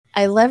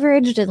I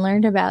leveraged and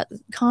learned about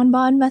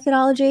Kanban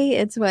methodology.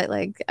 It's what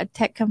like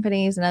tech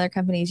companies and other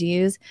companies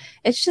use.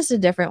 It's just a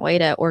different way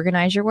to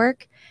organize your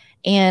work.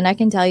 And I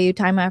can tell you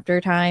time after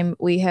time,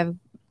 we have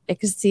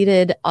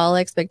exceeded all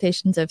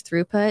expectations of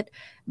throughput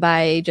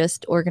by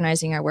just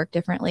organizing our work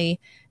differently.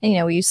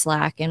 And, we use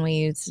Slack and we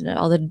use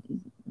all the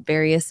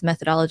various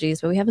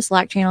methodologies, but we have a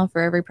Slack channel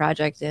for every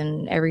project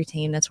and every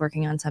team that's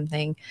working on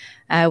something.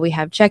 We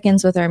have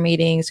check-ins with our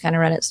meetings, kind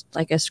of run it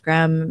like a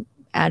Scrum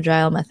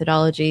agile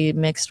methodology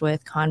mixed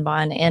with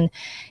Kanban, and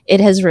it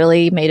has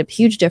really made a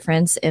huge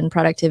difference in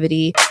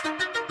productivity.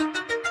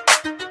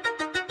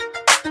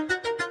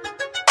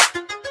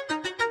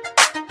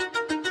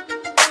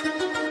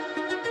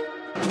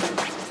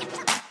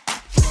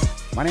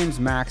 My name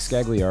is Max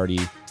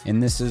Gagliardi,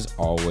 and this is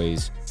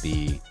Always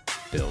Be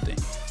Building.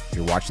 If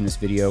you're watching this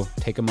video,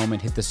 take a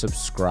moment, hit the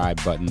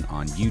subscribe button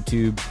on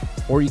YouTube,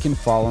 or you can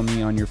follow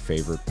me on your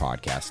favorite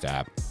podcast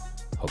app.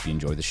 Hope you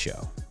enjoy the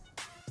show.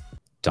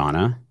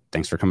 Donna,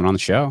 thanks for coming on the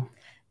show.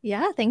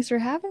 Yeah, thanks for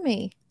having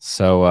me.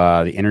 So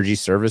the energy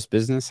service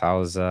business,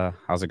 how's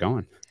it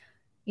going?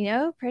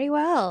 Pretty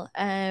well.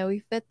 We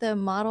fit the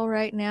model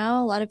right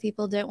now. A lot of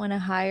people don't want to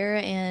hire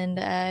and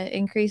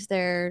increase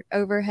their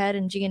overhead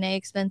and G&A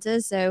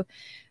expenses. So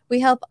we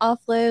help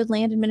offload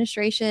land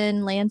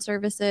administration, land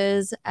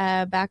services,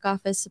 back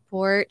office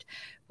support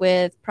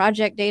with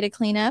project data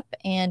cleanup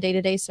and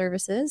day-to-day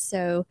services.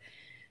 So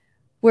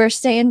we're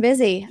staying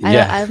busy.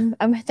 Yeah.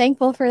 I'm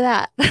thankful for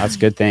that. That's a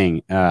good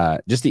thing.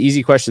 Just the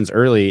easy questions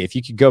early. If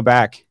you could go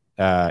back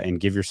and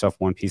give yourself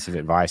one piece of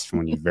advice from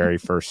when you very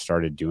first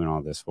started doing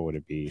all this, what would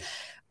it be?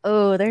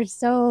 Oh, there's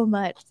so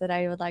much that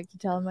I would like to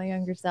tell my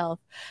younger self.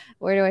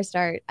 Where do I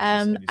start?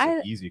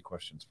 Easy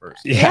questions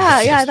first.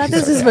 Yeah. I thought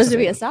this was supposed to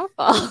be a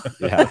softball.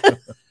 Yeah.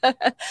 I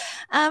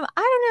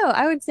don't know.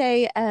 I would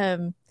say,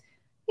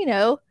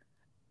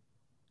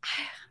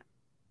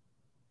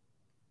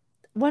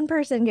 one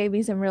person gave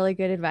me some really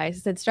good advice.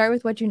 It said, start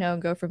with what you know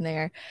and go from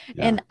there.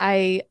 Yeah. And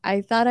I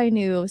thought I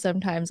knew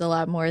sometimes a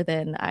lot more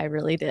than I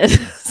really did.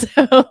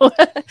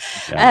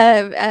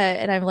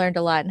 And I've learned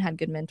a lot and had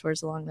good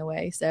mentors along the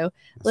way. So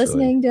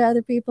listening to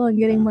other people and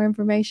getting more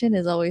information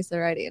is always the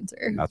right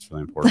answer. That's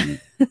really important.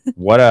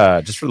 What,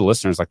 just for the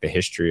listeners, like the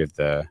history of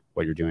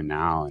what you're doing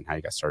now and how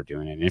you got started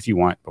doing it. And if you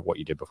want, but what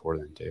you did before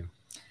then too.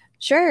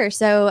 Sure.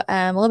 So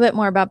a little bit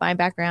more about my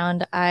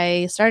background.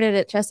 I started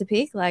at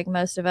Chesapeake, like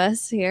most of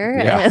us here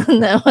in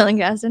the oil and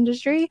gas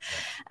industry.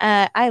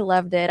 I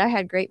loved it. I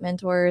had great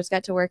mentors,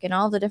 got to work in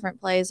all the different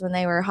plays when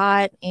they were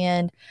hot,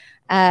 and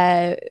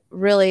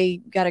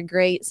really got a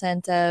great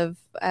sense of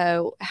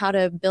how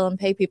to bill and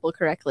pay people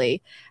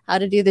correctly, how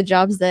to do the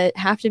jobs that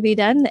have to be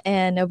done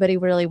and nobody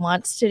really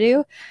wants to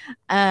do.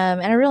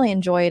 And I really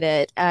enjoyed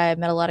it. I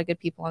met a lot of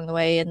good people along the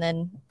way, and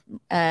then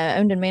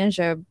owned and managed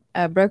a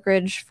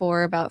brokerage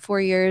for about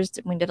 4 years.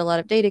 We did a lot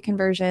of data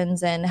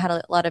conversions and had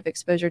a lot of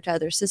exposure to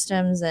other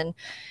systems and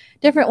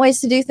different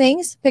ways to do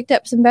things. Picked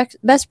up some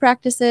best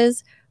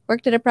practices,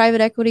 worked at a private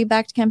equity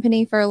backed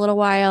company for a little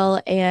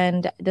while,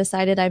 and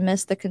decided I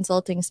missed the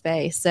consulting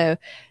space. So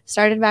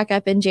started back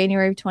up in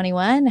January of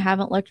 21,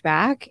 haven't looked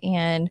back,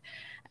 and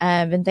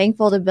I've been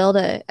thankful to build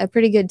a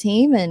pretty good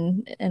team,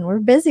 and we're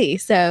busy.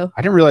 So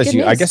I didn't realize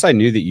I guess I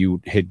knew that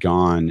you had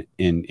gone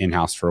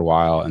in-house for a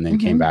while and then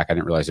came back. I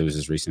didn't realize it was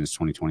as recent as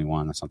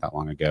 2021. That's not that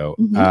long ago.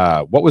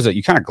 What was it?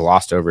 You kind of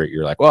glossed over it.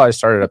 You're like, well, I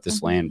started up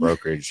this land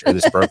brokerage or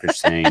this brokerage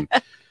thing.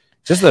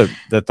 Just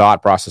the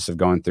thought process of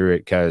going through it,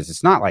 because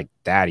it's not like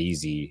that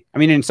easy. I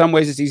mean, in some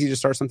ways it's easy to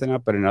start something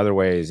up, but in other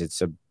ways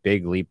it's a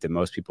big leap that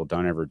most people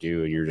don't ever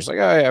do. And you're just like,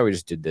 oh yeah, we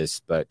just did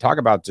this. But talk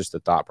about just the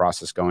thought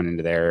process going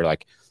into there.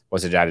 Like,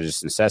 was it out of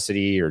just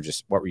necessity, or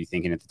just what were you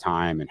thinking at the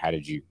time, and how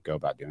did you go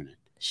about doing it?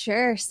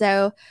 Sure.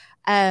 So,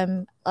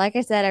 like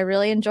I said, I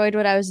really enjoyed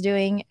what I was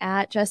doing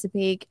at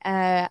Chesapeake.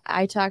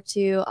 I talked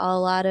to a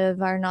lot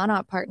of our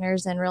non-op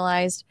partners and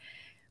realized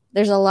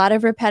there's a lot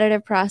of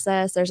repetitive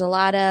process. There's a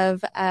lot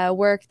of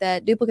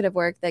duplicative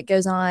work that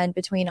goes on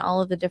between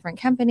all of the different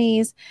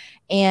companies.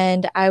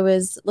 And I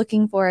was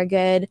looking for a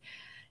good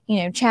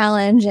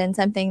challenge and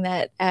something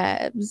that,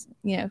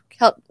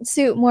 helped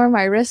suit more of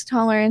my risk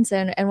tolerance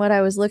and what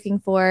I was looking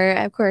for.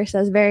 Of course,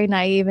 I was very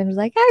naive and was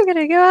like, I'm going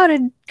to go out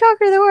and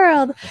conquer the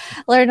world.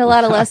 Learned a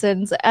lot of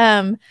lessons.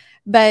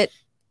 But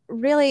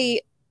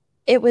really,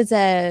 it was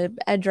a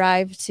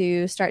drive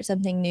to start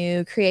something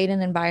new, create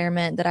an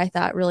environment that I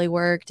thought really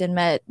worked and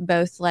met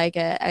both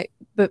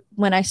but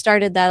when I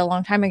started that a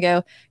long time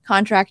ago,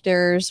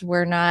 contractors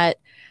were not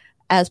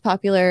as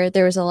popular.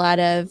 There was a lot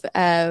of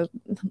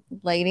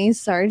ladies,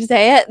 sorry to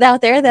say it,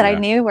 out there that I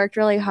knew worked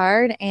really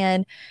hard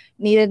and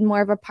needed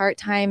more of a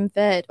part-time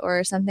fit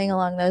or something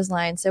along those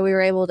lines. So we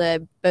were able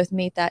to both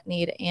meet that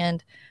need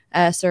and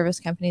service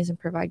companies and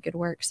provide good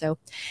work. So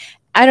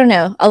I don't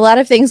know. A lot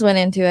of things went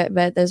into it,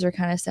 but those were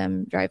kind of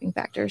some driving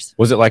factors.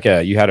 Was it like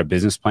you had a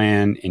business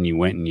plan and you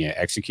went and you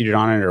executed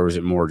on it? Or was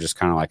it more just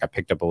kind of like I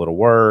picked up a little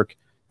work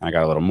and I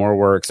got a little more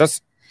work? 'Cause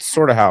that's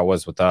sort of how it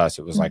was with us.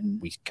 It was like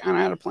we kind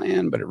of had a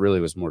plan, but it really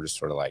was more just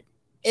sort of like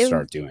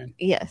start doing?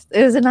 Yes,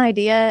 it was an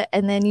idea.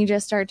 And then you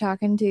just start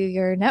talking to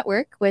your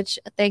network, which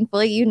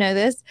thankfully, you know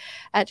this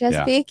at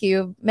Chesapeake,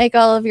 you make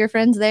all of your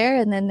friends there,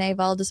 and then they've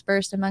all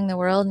dispersed among the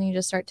world. And you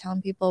just start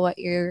telling people what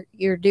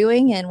you're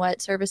doing and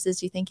what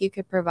services you think you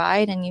could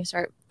provide. And you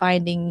start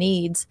finding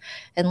needs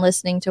and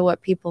listening to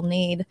what people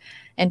need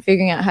and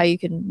figuring out how you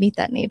can meet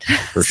that need.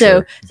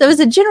 So it was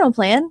a general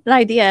plan, an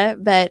idea,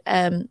 but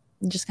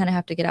you just kind of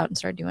have to get out and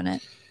start doing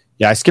it.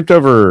 Yeah, I skipped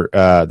over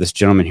this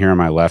gentleman here on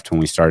my left when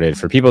we started.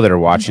 For people that are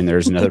watching,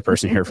 there's another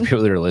person here. For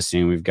people that are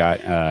listening, we've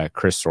got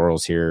Chris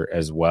Sorrells here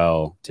as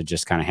well to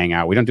just kind of hang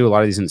out. We don't do a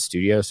lot of these in the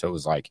studio, so it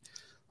was like,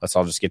 let's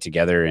all just get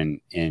together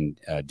and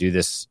do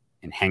this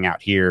and hang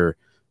out here.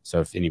 So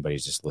if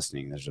anybody's just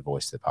listening, there's a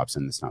voice that pops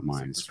in that's not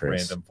mine. It's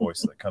Chris. Random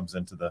voice that comes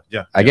into the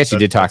I guess you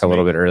did talk a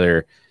little bit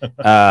earlier.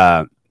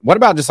 What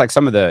about just like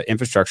some of the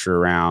infrastructure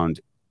around?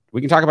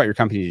 We can talk about your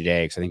company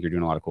today because I think you're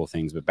doing a lot of cool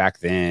things. But back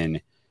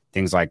then,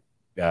 things like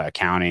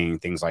accounting,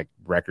 things like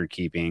record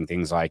keeping,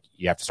 things like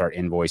you have to start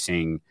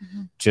invoicing,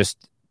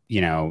 just,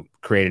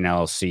 create an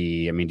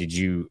LLC. I mean, did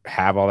you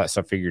have all that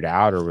stuff figured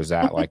out, or was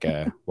that like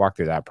a walk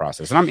through that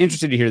process? And I'm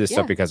interested to hear this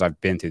stuff because I've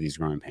been through these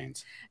growing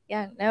pains.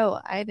 Yeah,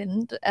 no, I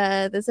didn't.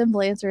 The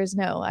simple answer is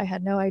no. I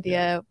had no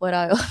idea what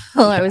I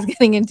was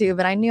getting into,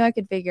 but I knew I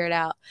could figure it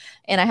out.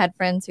 And I had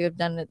friends who have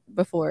done it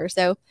before.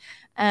 So,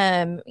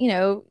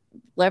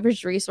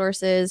 leveraged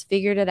resources,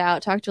 figured it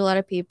out, talked to a lot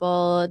of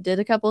people, did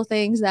a couple of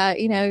things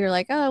that, you're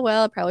like, oh,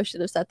 well, I probably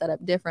should have set that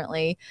up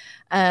differently.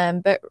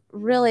 But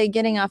really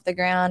getting off the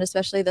ground,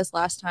 especially this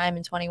last time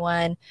in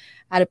 21,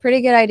 had a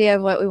pretty good idea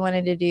of what we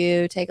wanted to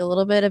do, take a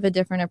little bit of a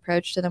different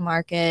approach to the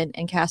market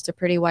and cast a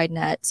pretty wide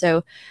net.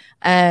 So,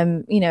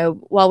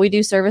 while we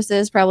do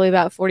services, probably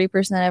about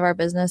 40% of our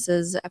business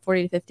is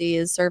 40 to 50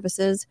 is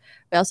services.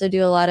 We also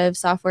do a lot of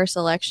software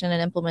selection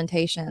and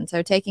implementation.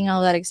 So taking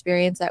all that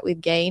experience that we've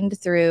gained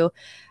through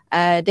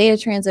data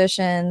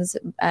transitions,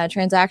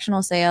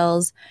 transactional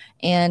sales,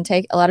 and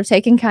take a lot of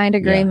take-in-kind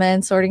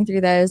agreements, sorting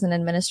through those and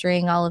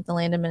administering all of the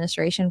land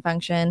administration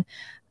function.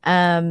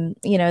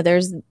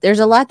 There's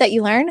a lot that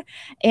you learn,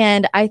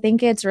 and I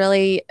think it's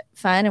really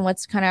fun. And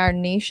what's kind of our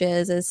niche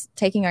is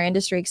taking our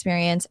industry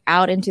experience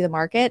out into the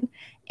market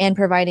and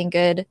providing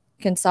good,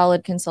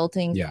 solid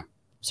consulting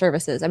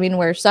services. I mean,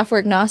 we're software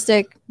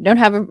agnostic, don't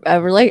have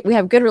we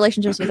have good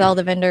relationships with all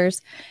the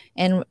vendors,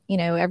 and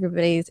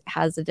everybody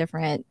has a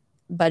different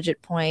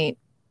budget point,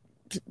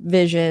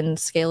 vision,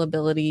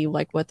 scalability,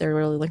 like what they're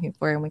really looking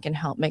for, and we can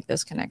help make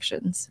those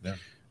connections.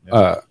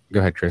 Go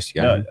ahead, Chris.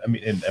 I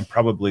mean, and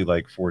probably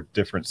like for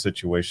different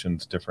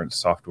situations, different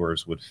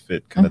softwares would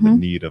fit kind of the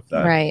need of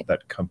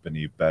that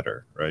company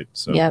better, right?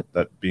 So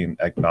that being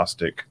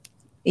agnostic.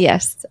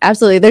 Yes,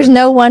 absolutely. There's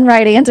no one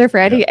right answer for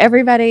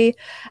everybody.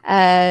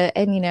 And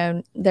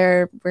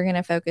we're going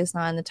to focus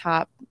on the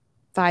top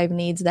 5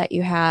 needs that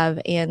you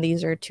have. And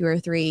these are 2 or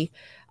 3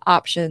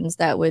 options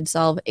that would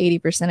solve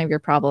 80% of your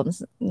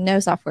problems. No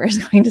software is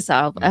going to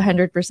solve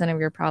 100% of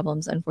your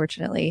problems,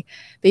 unfortunately,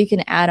 but you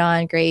can add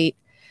on great,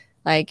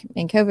 like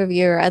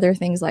IncovaView or other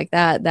things like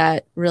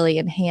that really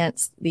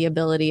enhance the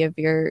ability of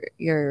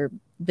your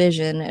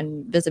vision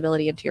and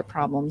visibility into your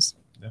problems.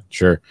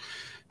 Sure.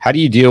 How do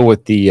you deal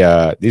with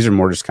the, these are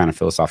more just kind of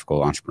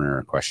philosophical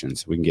entrepreneur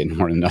questions. We can get into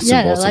more than nuts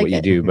and bolts of what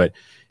you do, but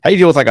how do you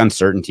deal with like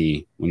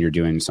uncertainty when you're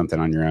doing something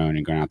on your own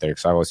and going out there?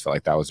 Because I always felt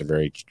like that was a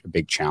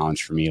big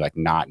challenge for me, like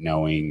not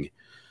knowing,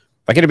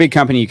 like at a big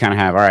company, you kind of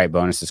have, all right,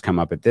 bonuses come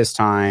up at this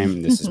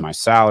time. This is my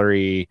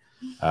salary.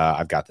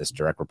 I've got this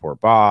direct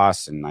report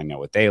boss and I know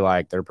what they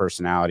like, their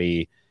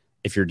personality.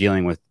 If you're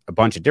dealing with a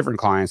bunch of different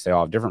clients, they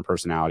all have different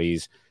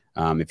personalities.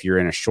 If you're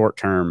in a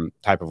short-term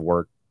type of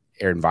work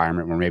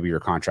environment where maybe your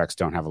contracts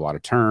don't have a lot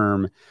of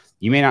term,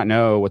 you may not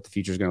know what the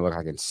future is going to look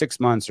like in 6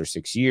 months or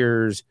 6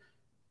 years.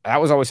 That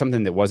was always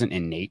something that wasn't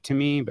innate to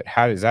me, but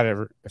how has that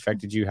ever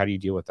affected you? How do you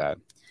deal with that?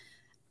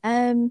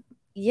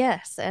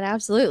 Yes, it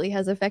absolutely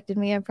has affected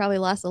me. I've probably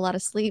lost a lot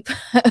of sleep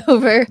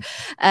over,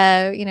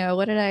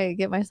 what did I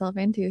get myself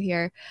into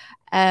here?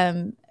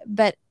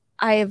 But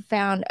I have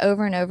found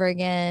over and over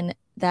again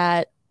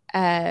that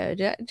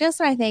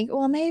just when I think,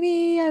 well,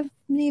 maybe I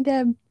need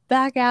to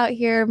back out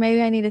here,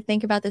 maybe I need to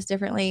think about this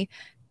differently,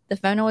 the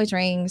phone always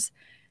rings.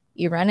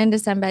 You run into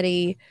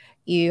somebody,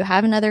 you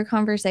have another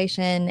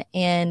conversation,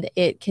 and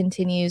it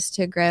continues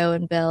to grow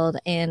and build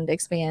and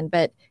expand.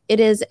 But it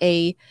is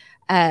a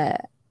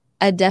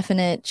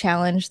definite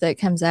challenge that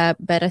comes up,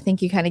 but I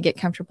think you kind of get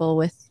comfortable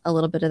with a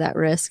little bit of that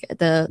risk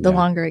the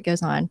longer it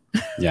goes on.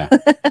 Yeah,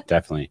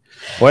 definitely.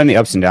 Well, and the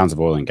ups and downs of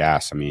oil and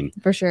gas. I mean,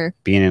 for sure.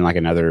 Being in like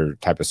another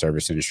type of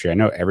service industry, I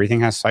know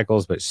everything has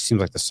cycles, but it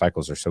seems like the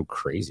cycles are so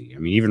crazy. I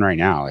mean, even right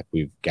now, like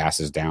gas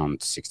is down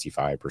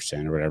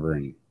 65% or whatever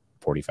in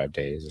 45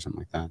 days or something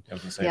like that. I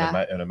was going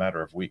to say in a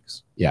matter of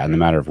weeks. Yeah, in a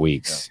matter of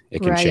weeks,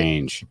 it can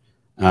change.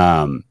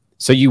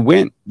 So you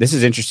went, this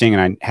is interesting,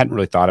 and I hadn't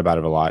really thought about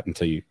it a lot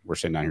until you were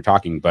sitting down here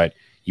talking, but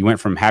you went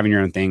from having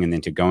your own thing and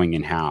then to going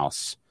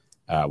in-house.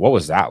 What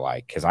was that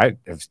like? Because I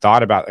have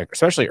thought about,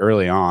 especially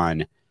early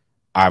on,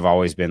 I've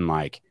always been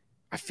like,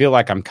 I feel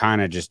like I'm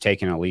kind of just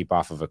taking a leap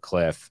off of a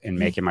cliff and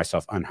making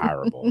myself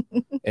unhireable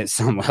at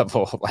some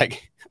level.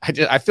 Like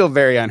I feel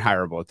very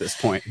unhireable at this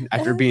point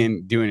after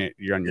doing it.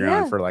 You're on your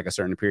own for like a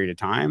certain period of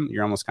time.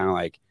 You're almost kind of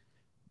like,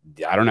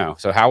 I don't know.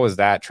 So how was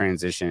that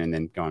transition and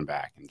then going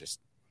back and just?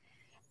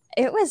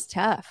 It was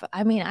tough.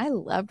 I mean, I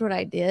loved what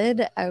I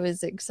did. I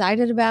was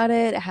excited about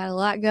it. I had a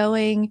lot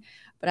going,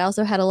 but I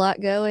also had a lot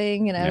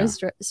going, and I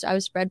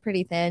was spread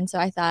pretty thin. So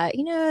I thought,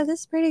 this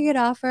is a pretty good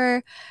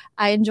offer.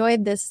 I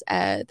enjoyed this.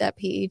 That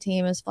PE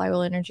team is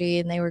Flywheel Energy,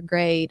 and they were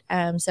great.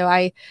 So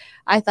I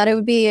thought it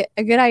would be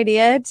a good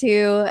idea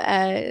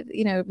to,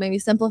 maybe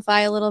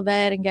simplify a little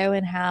bit and go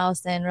in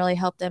house and really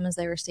help them as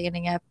they were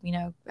standing up,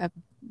 a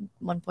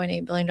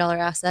 $1.8 billion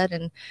asset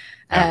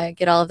and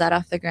get all of that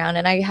off the ground.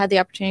 And I had the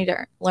opportunity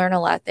to learn a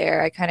lot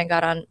there. I kind of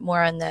got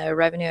more on the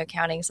revenue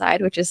accounting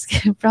side, which is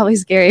probably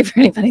scary for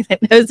anybody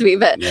that knows me,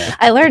 but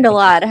I learned a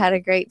lot. I had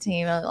a great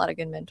team, a lot of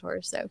good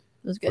mentors. So it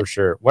was good. For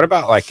sure. What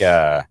about like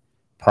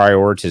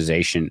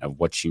prioritization of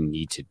what you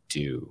need to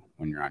do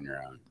when you're on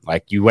your own?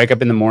 Like you wake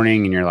up in the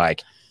morning and you're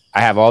like,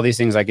 I have all these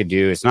things I could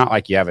do. It's not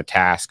like you have a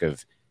task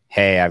of,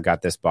 hey, I've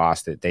got this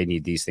boss that they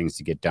need these things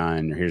to get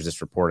done, or here's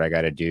this report I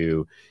got to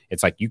do.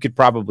 It's like you could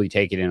probably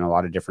take it in a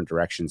lot of different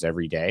directions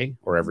every day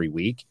or every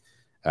week.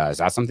 Is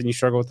that something you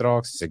struggle with at all?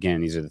 Because again,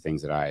 these are the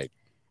things that I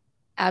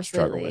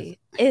absolutely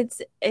struggle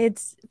with.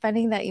 It's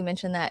funny that you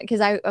mentioned that,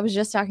 because I was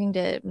just talking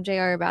to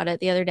JR about it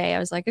the other day. I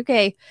was like,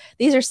 okay,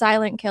 these are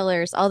silent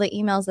killers. All the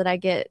emails that I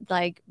get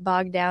like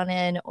bogged down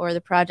in, or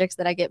the projects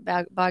that I get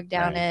bogged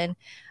down in,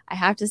 I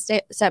have to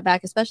step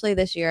back, especially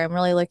this year. I'm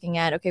really looking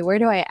at, okay, where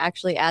do I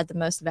actually add the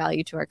most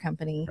value to our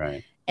company?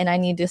 Right. And I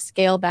need to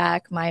scale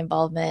back my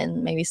involvement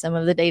in maybe some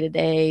of the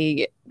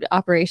day-to-day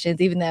operations,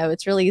 even though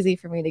it's really easy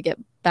for me to get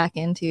back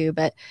into.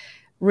 But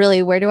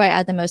really, where do I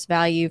add the most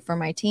value for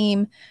my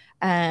team,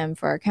 for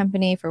our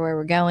company, for where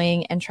we're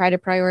going, and try to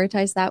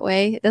prioritize that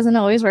way? It doesn't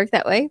always work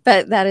that way,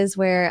 but that is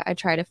where I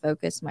try to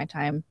focus my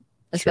time,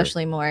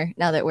 especially more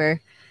now that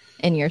we're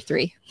in year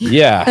 3.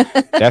 Yeah,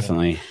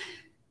 definitely.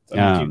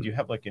 Do you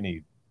have like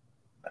any,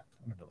 I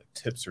don't know, like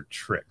tips or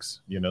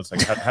tricks? It's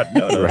like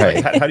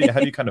right. Like, how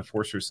do you kind of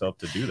force yourself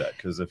to do that?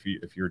 Because if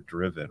you're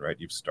driven, right,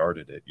 you've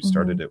started it. You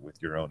started it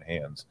with your own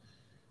hands,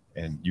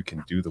 and you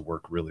can do the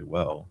work really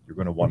well. You're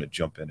going to want to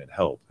jump in and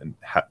help. And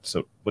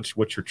so, what's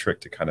your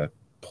trick to kind of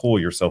pull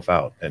yourself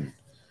out?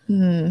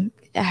 And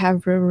I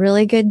have a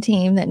really good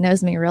team that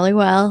knows me really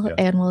well,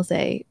 and will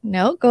say,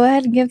 no, go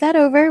ahead and give that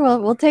over.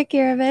 We'll take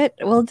care of it.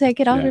 We'll take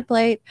it off your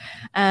plate.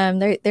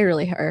 They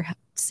really are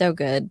so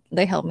good.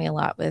 They help me a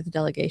lot with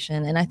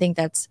delegation, and I think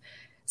that's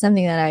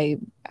something that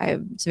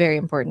it's very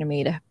important to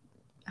me, to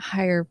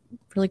hire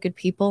really good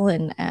people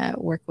and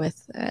work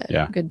with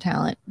good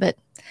talent. But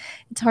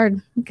it's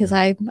hard because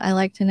I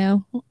like to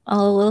know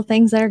all the little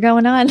things that are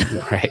going on.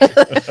 Right.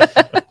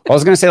 I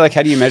was going to say, like,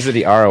 how do you measure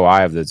the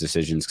ROI of those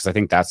decisions? Because I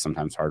think that's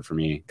sometimes hard for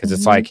me, because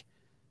it's like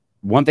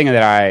one thing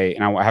that I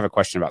have a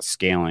question about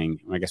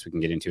scaling. I guess we can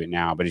get into it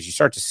now, but as you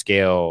start to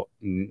scale,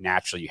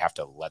 naturally you have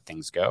to let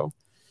things go.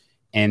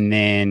 And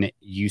then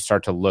you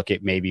start to look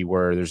at maybe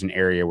where there's an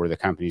area where the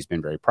company's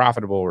been very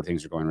profitable, where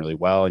things are going really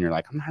well. And you're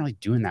like, I'm not really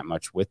doing that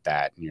much with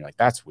that. And you're like,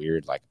 that's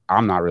weird. Like,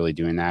 I'm not really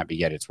doing that, but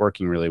yet it's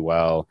working really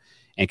well.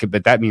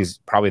 But that means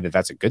probably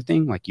that's a good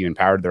thing. Like, you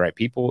empowered the right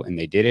people and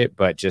they did it.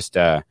 But just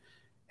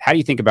how do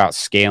you think about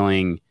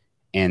scaling,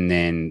 and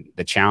then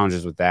the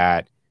challenges with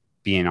that,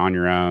 being on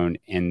your own,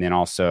 and then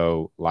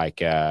also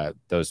like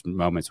those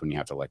moments when you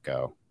have to let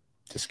go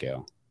to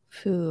scale?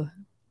 You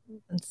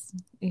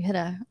hit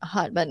a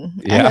hot button,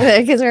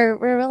 because we're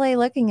really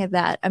looking at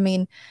that. I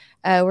mean,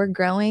 we're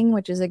growing,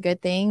 which is a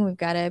good thing. We've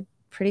got a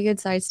pretty good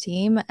sized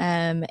team,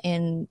 and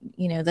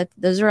that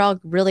those are all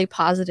really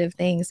positive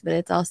things. But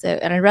it's also,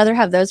 and I'd rather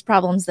have those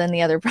problems than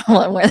the other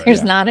problem where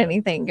there's not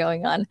anything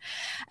going on.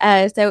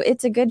 So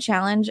it's a good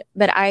challenge.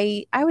 But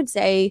I would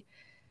say,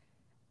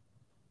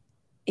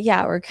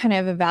 we're kind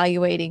of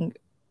evaluating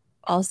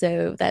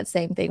also that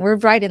same thing. We're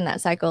right in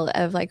that cycle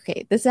of like,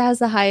 okay, this has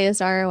the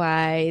highest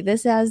ROI,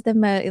 this has the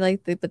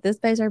but this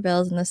pays our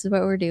bills, and this is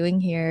what we're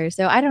doing here.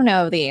 So I don't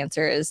know the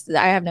answers.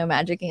 I have no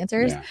magic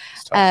answers.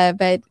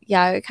 But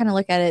I kind of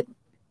look at it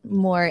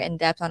more in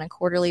depth on a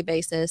quarterly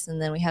basis,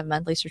 and then we have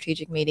monthly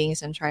strategic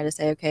meetings and try to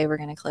say, okay, we're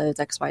going to close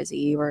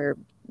XYZ, or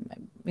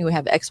we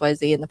have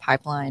XYZ in the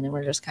pipeline, and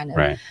we're just kind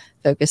of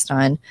focused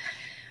on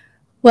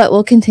what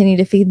will continue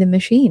to feed the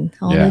machine,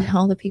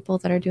 all the people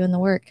that are doing the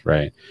work.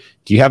 Right.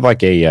 Do you have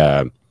like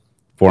a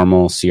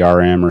formal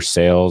CRM or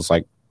sales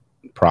like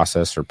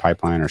process or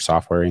pipeline or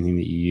software, anything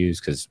that you use?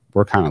 Because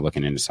we're kind of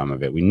looking into some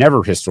of it. We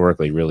never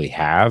historically really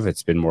have.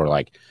 It's been more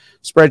like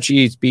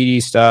spreadsheets,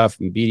 BD stuff,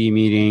 and BD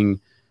meeting.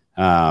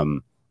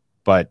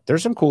 But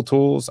there's some cool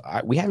tools.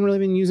 We haven't really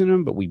been using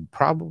them, but we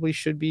probably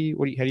should be.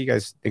 How do you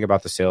guys think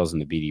about the sales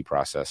and the BD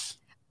process?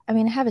 I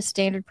mean, I have a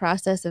standard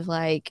process of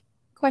like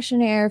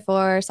questionnaire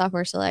for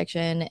software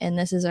selection, and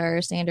this is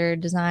our standard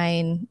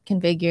design,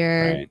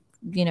 configure,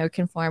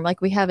 conform.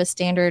 Like, we have a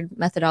standard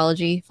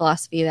methodology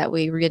philosophy that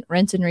we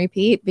rinse and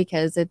repeat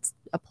because it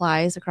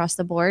applies across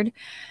the board.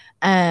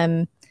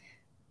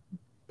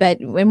 but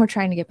when we're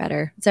trying to get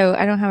better. So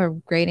I don't have a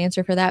great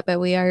answer for that, but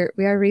we are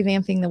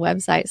revamping the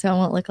website so it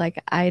won't look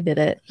like I did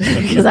it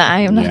because I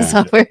am not a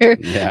software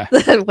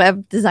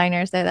web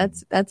designer. So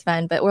that's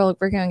fun. But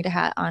we're going to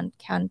have on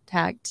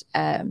contact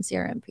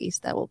CRM piece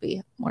that will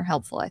be more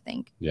helpful, I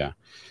think. Yeah,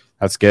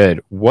 that's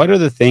good. What are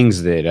the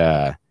things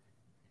that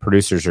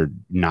producers are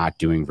not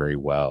doing very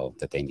well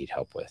that they need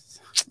help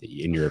with,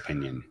 in your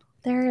opinion?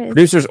 There is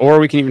producers, or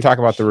we can even talk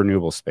about the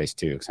renewable space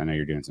too, because I know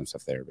you're doing some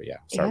stuff there. But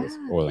start with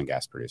oil and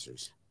gas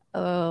producers.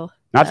 Oh,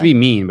 not to be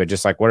mean, but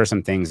just like, what are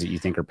some things that you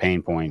think are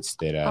pain points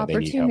that they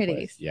need help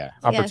with? Yeah,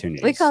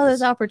 opportunities. We call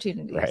those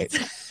opportunities,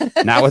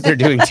 right? Not what they're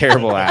doing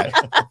terrible at.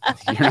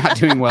 You're not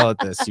doing well at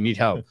this. You need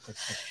help.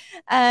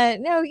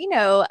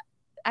 No,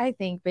 I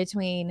think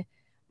between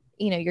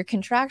your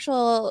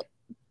contractual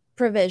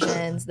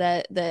provisions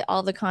that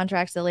all the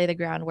contracts that lay the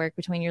groundwork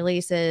between your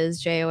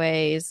leases,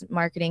 JOAs,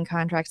 marketing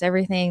contracts,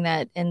 everything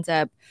that ends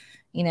up,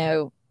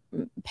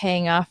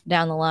 paying off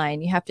down the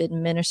line, you have to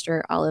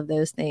administer all of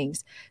those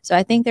things. So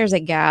I think there's a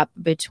gap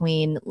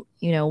between,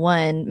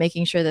 one,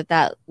 making sure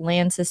that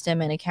land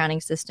system and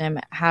accounting system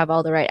have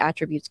all the right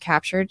attributes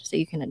captured so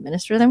you can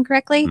administer them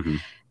correctly. Mm-hmm.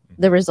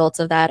 The results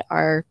of that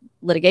are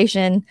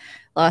litigation,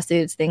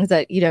 lawsuits, things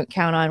that you don't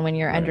count on when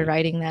you're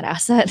underwriting that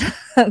asset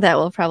that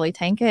will probably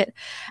tank it.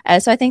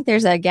 So I think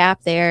there's a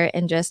gap there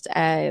in just,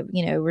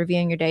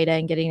 reviewing your data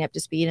and getting up to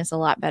speed. It's a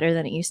lot better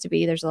than it used to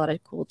be. There's a lot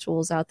of cool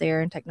tools out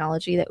there and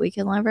technology that we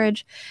can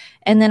leverage.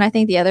 And then I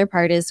think the other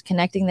part is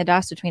connecting the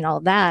dots between all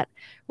of that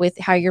with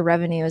how your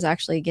revenue is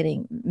actually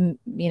getting,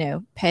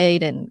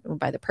 paid and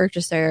by the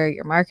purchaser,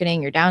 your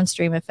marketing, your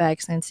downstream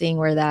effects, and seeing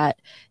where that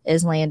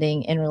is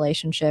landing in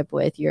relationship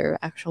with your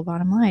actual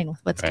bottom line, with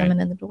what's coming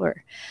in the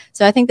door.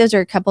 So I think those are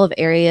a couple of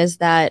areas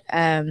that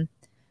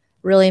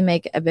really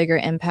make a bigger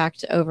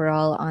impact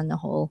overall on the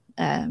whole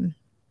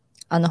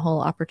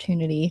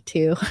opportunity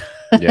to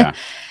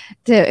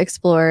to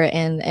explore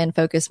and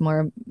focus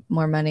more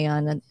money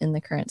on in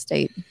the current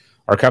state.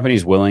 Are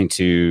companies willing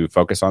to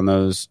focus on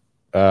those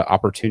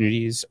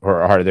opportunities,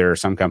 or are there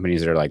some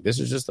companies that are like, this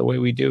is just the way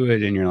we do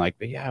it, and you're like,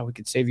 but yeah, we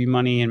could save you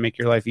money and make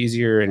your life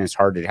easier, and it's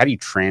hard to, how do you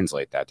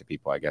translate that to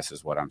people, I guess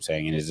is what I'm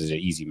saying, and is it an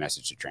easy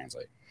message to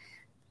translate?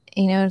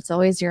 It's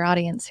always your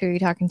audience who you're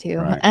talking to.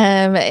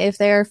 Right. If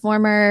they're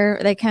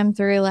they come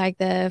through like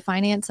the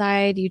finance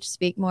side, you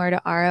speak more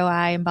to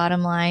ROI and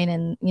bottom line.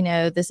 And,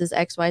 this is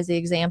XYZ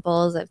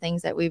examples of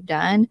things that we've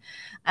done.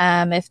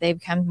 If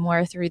they've come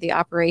more through the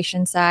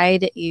operation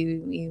side,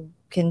 you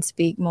can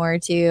speak more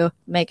to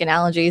make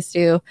analogies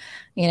to,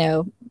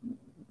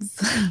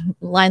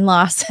 line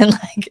loss and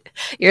like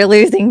you're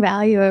losing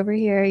value over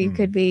here. You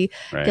could be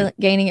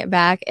gaining it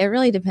back. It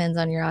really depends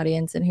on your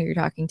audience and who you're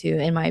talking to,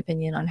 in my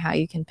opinion, on how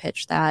you can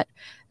pitch that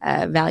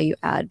value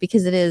add,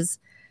 because it is,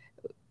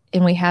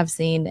 and we have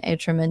seen a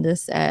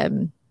tremendous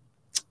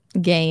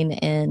gain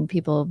in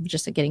people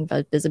just getting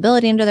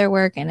visibility into their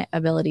work and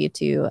ability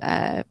to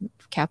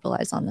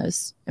capitalize on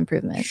those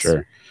improvements.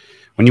 Sure.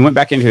 When you went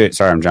back into it,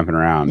 sorry, I'm jumping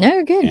around. No,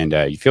 you're good.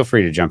 And you feel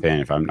free to jump in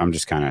if I'm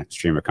just kind of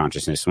stream of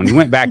consciousness. When you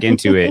went back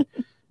into it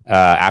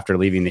after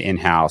leaving the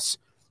in-house,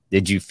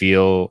 did you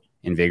feel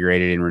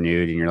invigorated and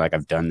renewed? And you're like,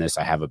 I've done this.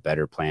 I have a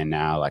better plan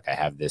now. Like I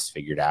have this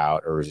figured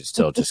out. Or is it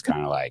still just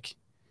kind of like,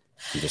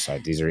 I'm just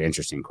like, these are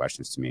interesting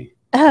questions to me.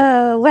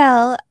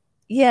 Well,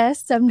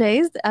 yes. Some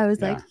days I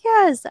was like,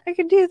 yes, I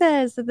can do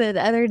this. And then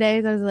other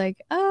days I was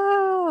like,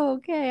 oh,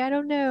 okay. I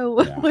don't know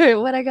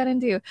what I got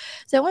into.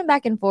 So it went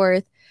back and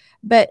forth.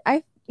 But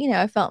I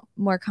felt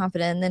more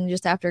confident. And then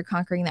just after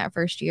conquering that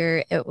first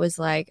year, it was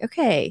like,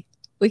 okay,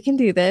 we can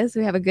do this.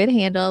 We have a good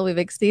handle. We've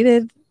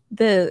exceeded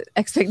the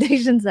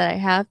expectations that I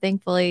have,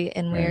 thankfully,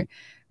 and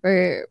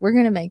we're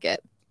going to make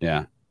it.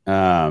 Yeah.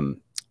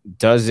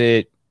 Does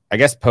it, I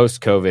guess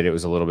post-COVID, it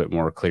was a little bit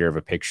more clear of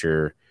a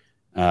picture.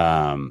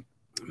 Man,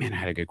 I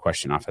had a good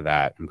question off of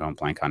that. I'm going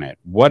blank on it.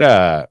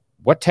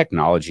 What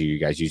technology are you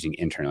guys using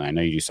internally? I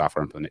know you do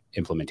software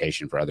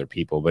implementation for other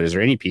people, but is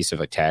there any piece of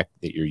a tech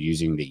that you're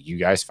using that you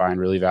guys find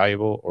really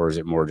valuable? Or is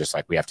it more just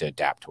like we have to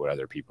adapt to what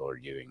other people are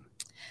doing?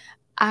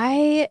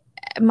 My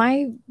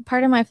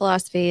part of my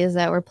philosophy is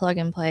that we're plug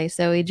and play.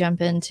 So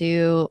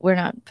we're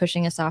not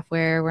pushing a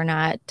software. We're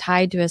not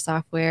tied to a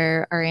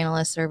software. Our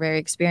analysts are very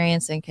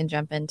experienced and can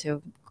jump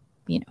into,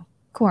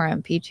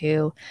 Quorum,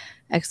 P2,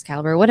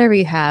 Excalibur, whatever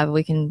you have,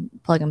 we can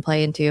plug and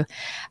play into.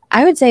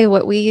 I would say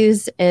what we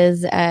use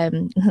is a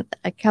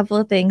couple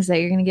of things that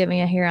you're going to get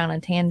me here on a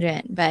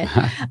tangent, but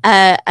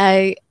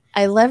I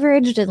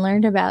leveraged and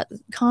learned about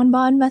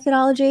Kanban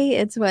methodology.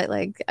 It's what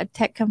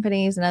tech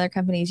companies and other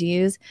companies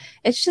use.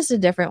 It's just a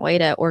different way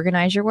to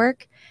organize your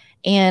work.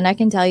 And I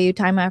can tell you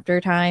time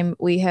after time,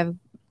 we have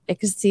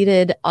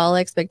exceeded all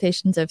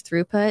expectations of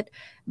throughput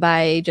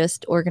by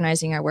just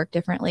organizing our work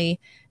differently.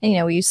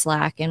 And, we use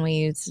Slack and we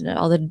use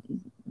all the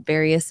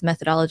various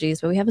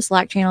methodologies, but we have a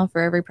Slack channel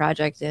for every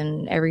project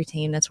and every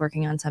team that's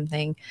working on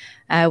something.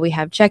 We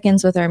have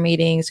check-ins with our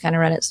meetings, kind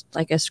of run it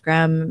like a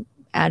Scrum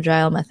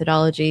Agile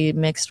methodology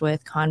mixed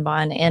with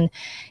Kanban. And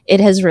it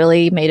has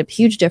really made a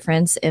huge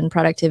difference in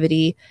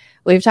productivity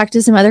we've talked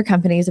to some other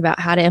companies about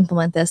how to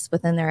implement this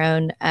within their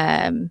own,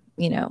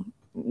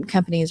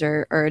 companies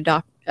or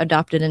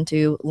adopted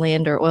into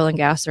land or oil and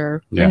gas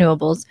or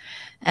renewables.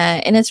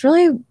 And it's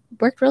really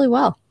worked really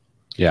well.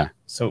 Yeah.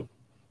 So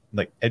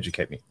like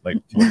educate me. Like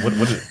what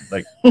is it?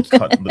 Like let's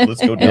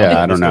go down.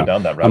 Yeah, I don't know.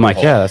 Down that rabbit I'm like,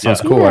 hole. that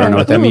sounds cool. I don't know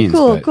what that means.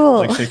 Cool.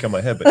 Like shaking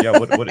my head, but yeah,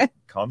 what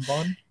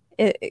Kanban?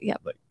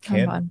 Yep. Like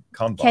Kanban.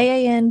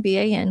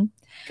 Kanban.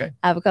 Okay.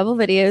 I have a couple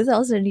videos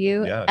I'll send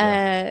you.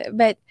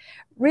 But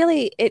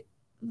really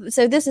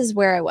so this is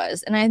where I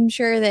was, and I'm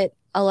sure that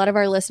a lot of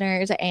our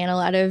listeners and a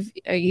lot of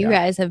you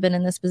guys have been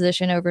in this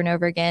position over and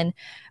over again,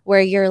 where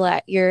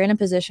you're in a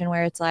position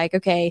where it's like,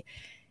 okay,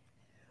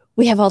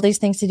 we have all these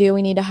things to do.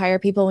 We need to hire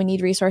people. We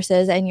need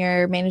resources. And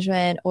your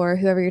management or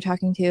whoever you're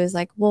talking to is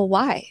like, well,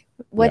 why?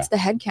 What's the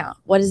head count?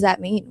 What does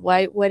that mean?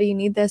 What do you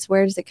need this?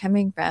 Where is it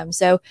coming from?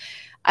 So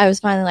I was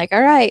finally like,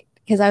 all right,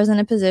 because I was in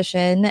a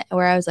position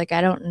where I was like,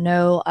 I don't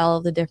know all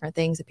of the different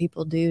things that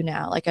people do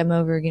now. Like I'm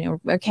over,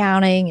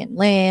 accounting and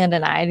land,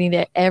 and I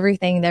need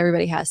everything that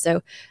everybody has.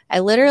 So I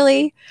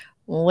literally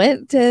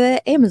went to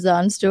the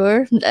Amazon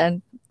store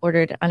and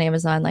ordered on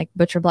Amazon like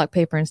butcher block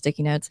paper and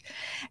sticky notes.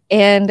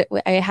 And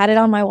I had it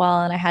on my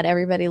wall and I had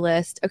everybody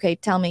list, okay,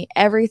 tell me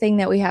everything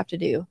that we have to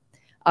do.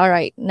 All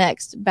right,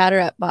 next, batter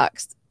up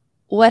box.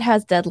 What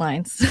has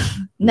deadlines?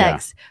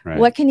 Next,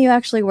 what can you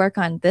actually work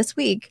on this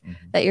week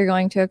that you're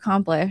going to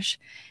accomplish?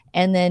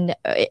 And then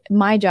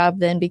my job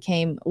then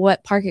became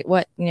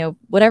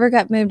whatever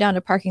got moved down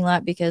to parking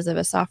lot because of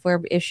a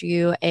software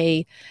issue,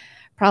 a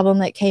problem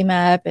that came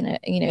up, and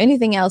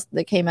anything else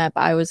that came up,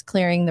 I was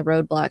clearing the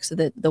roadblocks so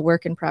that the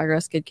work in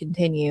progress could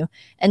continue.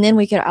 And then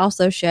we could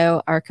also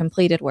show our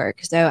completed work.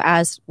 So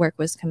as work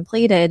was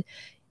completed,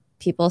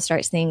 people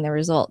start seeing the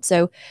results.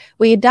 So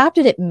we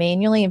adopted it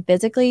manually and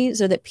physically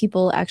so that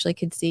people actually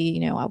could see,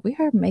 we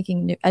are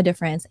making a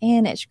difference,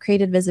 and it's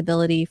created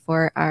visibility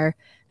for our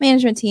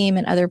management team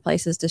and other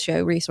places to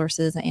show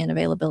resources and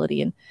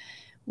availability. And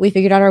we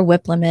figured out our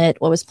WIP limit,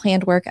 what was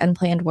planned work,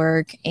 unplanned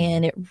work,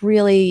 and it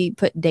really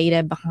put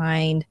data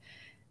behind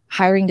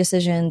hiring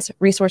decisions,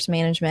 resource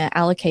management,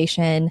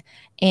 allocation.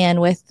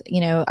 And with,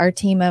 our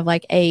team of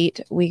like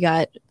 8, we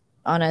got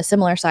on a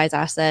similar size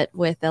asset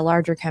with a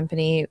larger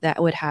company that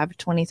would have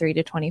 23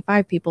 to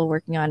 25 people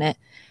working on it.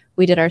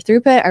 We did our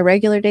throughput, our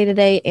regular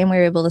day-to-day, and we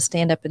were able to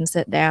stand up and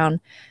sit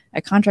down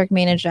a contract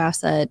managed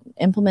asset,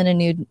 implement a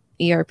new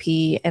ERP,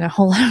 and a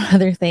whole lot of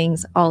other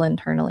things all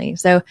internally.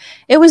 So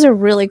it was a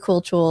really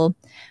cool tool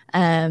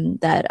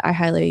that I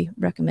highly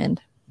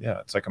recommend. Yeah,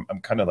 it's like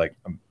I'm kind of like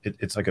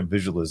it's like a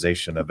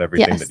visualization of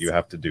everything that you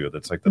have to do.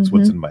 That's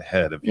what's in my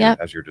head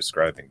as you're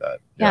describing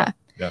that.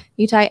 Yeah.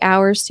 You tie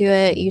hours to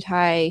it. You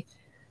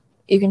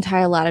can tie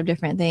a lot of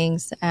different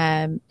things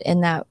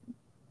in that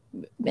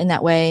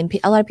way. And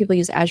a lot of people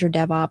use Azure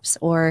DevOps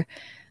or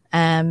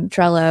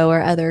Trello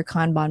or other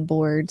Kanban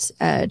boards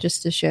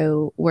just to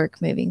show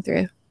work moving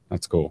through.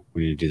 That's cool.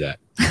 We need to do that.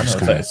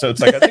 So it's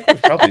like I think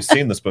we've probably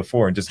seen this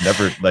before and just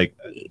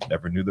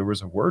never knew there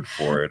was a word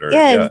for it. Or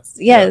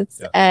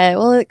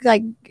well,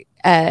 like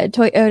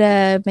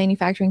Toyota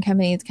manufacturing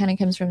company, it kind of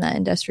comes from that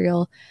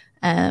industrial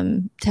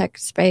tech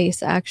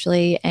space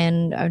actually,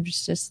 and I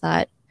just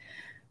thought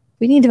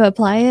we need to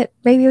apply it.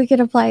 Maybe we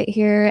could apply it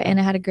here, and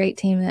I had a great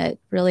team that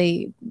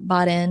really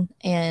bought in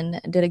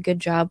and did a good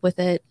job with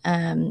it,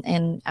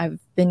 and I've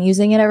been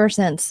using it ever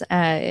since.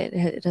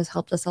 It has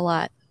helped us a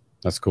lot.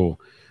 That's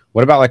cool.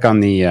 What about like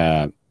on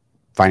the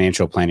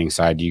financial planning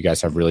side? Do you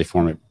guys have really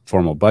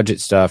formal budget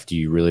stuff? Do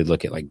you really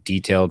look at like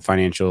detailed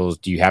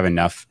financials? Do you have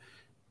enough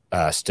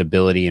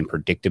stability and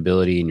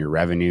predictability in your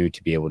revenue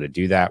to be able to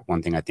do that?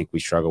 One thing I think we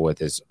struggle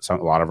with is a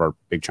lot of our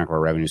big chunk of our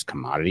revenue is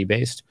commodity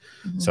based.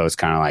 So it's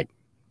kind of like,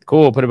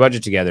 cool, put a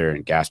budget together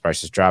and gas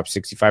prices drop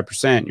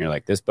 65%. And you're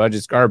like, this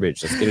budget's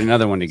garbage. Let's get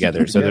another one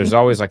together. So there's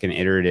always like an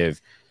iterative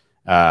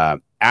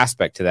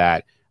aspect to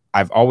that.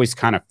 I've always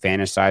kind of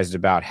fantasized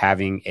about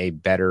having a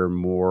better,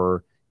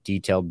 more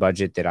detailed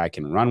budget that I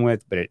can run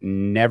with, but it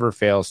never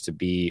fails to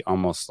be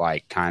almost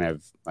like kind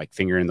of like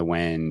finger in the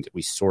wind.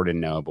 We sort of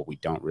know, but we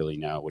don't really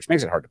know, which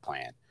makes it hard to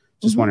plan.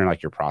 Just wondering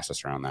like your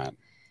process around that.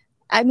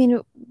 I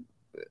mean,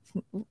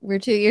 we're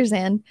 2 years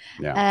in,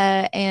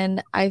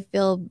 and I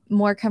feel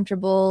more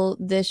comfortable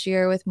this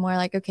year with more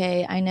like,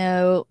 okay, I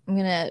know I'm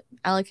going to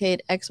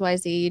allocate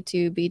XYZ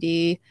to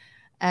BD.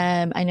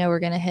 I know we're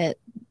going to hit,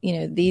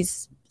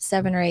 these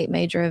 7 or 8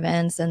 major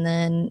events, and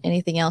then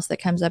anything else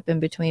that comes up in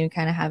between, we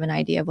kind of have an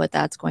idea of what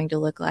that's going to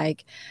look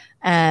like.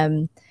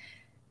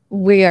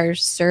 We are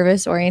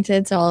service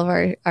oriented, so all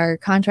of our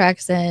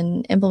contracts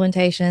and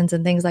implementations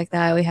and things like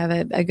that, we have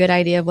a good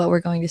idea of what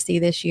we're going to see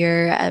this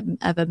year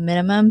of a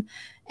minimum.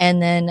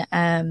 And then,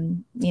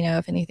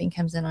 if anything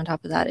comes in on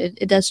top of that,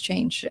 it does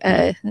change.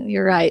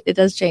 You're right. It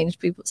does change.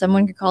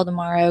 Someone could call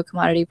tomorrow,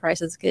 commodity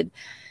prices could,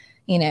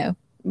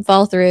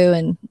 fall through,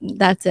 and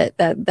that's it.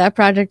 That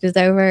project is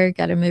over.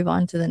 Got to move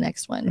on to the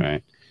next one.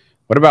 Right.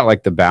 What about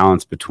like the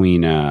balance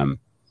between,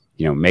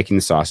 making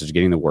the sausage,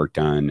 getting the work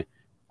done,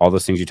 all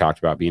those things you talked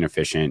about, being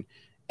efficient,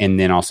 and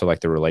then also like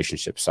the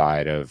relationship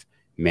side of,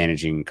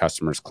 managing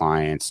customers,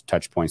 clients,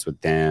 touch points with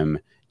them?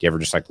 Do you ever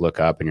just like look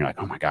up and you're like,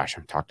 oh my gosh,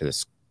 I've talked to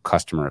this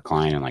customer or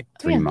client in like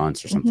 3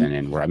 months or something.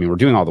 And we're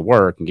doing all the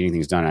work and getting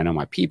things done. I know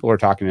my people are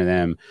talking to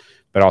them,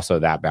 but also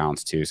that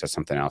balance too. So that's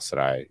something else that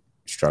I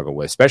struggle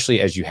with,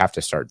 especially as you have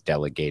to start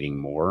delegating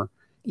more.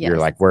 You're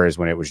like, whereas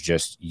when it was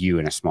just you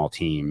and a small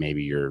team,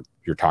 maybe you're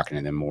talking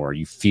to them more,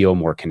 you feel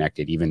more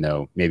connected, even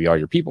though maybe all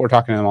your people are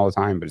talking to them all the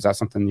time. But is that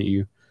something that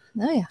you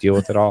deal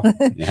with at all?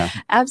 Yeah,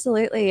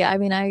 absolutely. I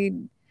mean,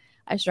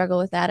 I struggle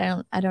with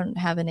that. I don't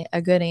have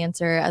a good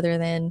answer other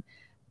than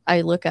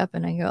I look up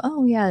and I go,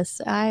 oh yes,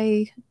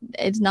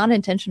 it's not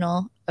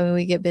intentional. I mean,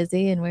 we get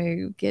busy and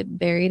we get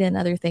buried in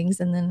other things.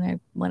 And then I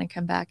want to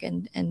come back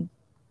and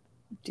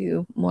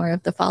do more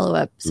of the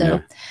follow-up.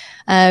 So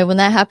when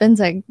that happens,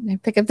 I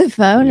pick up the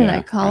phone and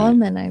I call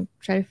them and I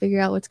try to figure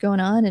out what's going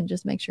on and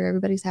just make sure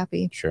everybody's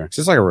happy. Sure. So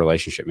it's like a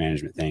relationship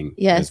management thing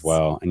as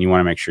well. And you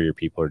want to make sure your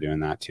people are doing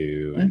that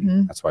too.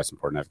 And that's why it's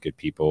important to have good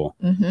people.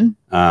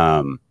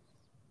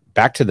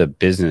 Back to the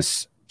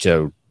business.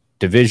 So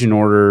division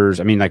orders,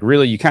 I mean, like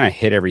really you kind of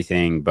hit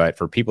everything, but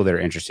for people that are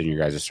interested in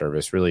your guys'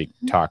 service, really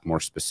talk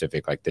more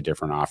specific, like the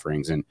different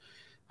offerings. And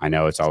I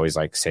know it's always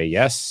like, say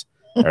yes,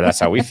 or that's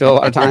how we feel a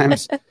lot of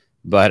times.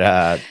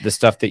 But the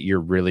stuff that you're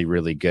really,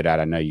 really good at,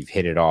 I know you've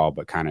hit it all,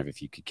 but kind of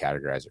if you could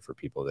categorize it for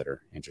people that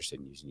are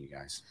interested in using you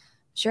guys.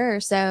 Sure.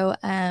 So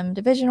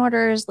division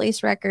orders,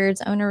 lease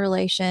records, owner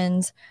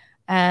relations,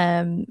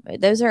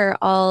 those are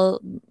all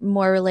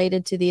more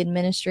related to the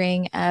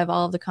administering of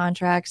all of the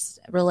contracts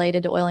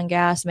related to oil and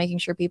gas, making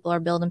sure people are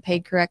billed and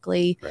paid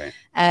correctly. Right.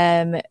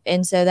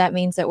 And so that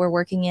means that we're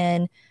working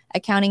in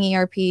accounting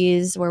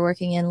ERPs, we're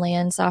working in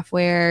land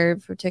software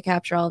to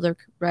capture all the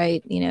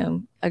right,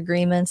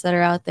 agreements that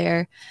are out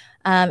there.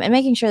 And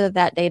making sure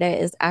that data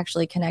is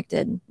actually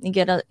connected.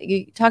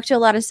 You talk to a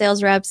lot of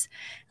sales reps,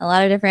 a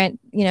lot of different,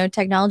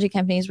 technology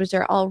companies, which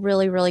are all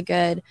really, really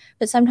good.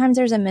 But sometimes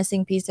there's a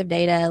missing piece of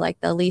data, like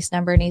the lease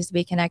number needs to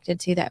be connected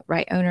to that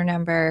right owner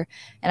number.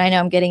 And I know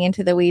I'm getting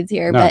into the weeds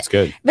here, but it's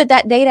good. But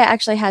that data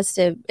actually has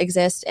to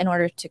exist in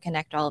order to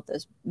connect all of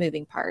those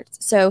moving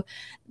parts. So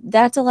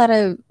that's a lot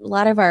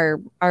of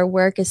our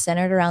work is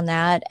centered around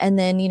that. And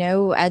then,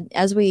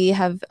 as we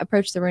have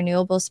approached the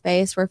renewable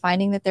space, we're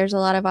finding that there's a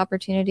lot of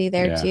opportunity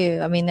there too.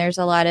 I mean, there's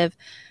a lot of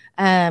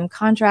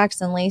contracts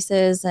and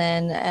leases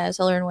and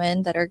solar and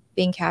wind that are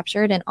being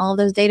captured, and all of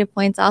those data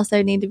points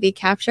also need to be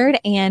captured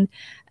and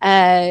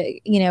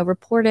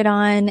reported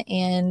on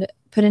and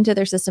put into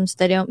their systems so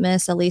they don't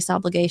miss a lease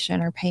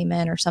obligation or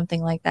payment or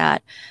something like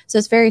that. So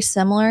it's very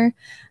similar,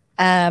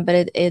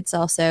 but it's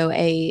also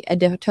a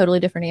totally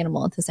different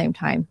animal at the same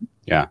time.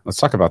 Yeah, let's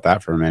talk about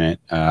that for a minute.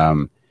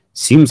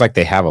 Seems like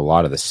they have a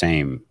lot of the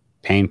same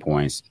pain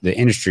points. The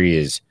industry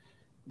is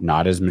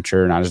not as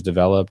mature, not as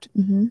developed.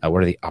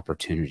 What are the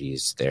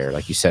opportunities there,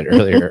 like you said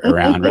earlier,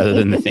 around rather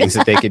than the things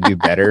that they could do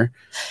better?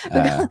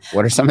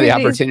 What are some of the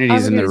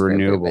opportunities in the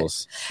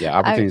renewables?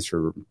 Opportunities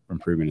for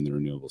improvement in the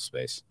renewable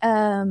space.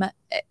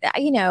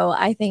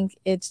 I think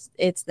it's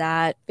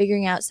that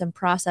figuring out some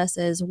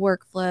processes,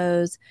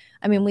 workflows.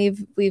 I mean,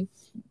 we've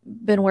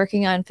been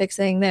working on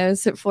fixing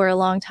those for a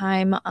long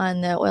time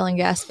on the oil and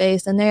gas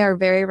space, and they are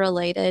very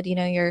related.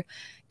 You're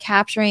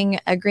capturing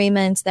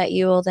agreements that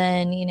you will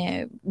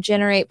then,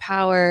 generate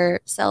power,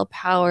 sell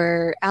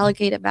power,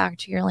 allocate it back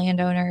to your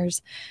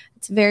landowners.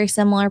 It's a very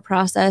similar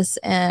process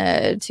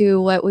to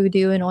what we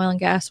do in oil and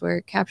gas. We're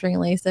capturing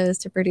leases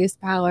to produce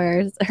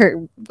power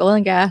or oil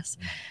and gas,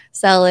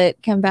 sell it,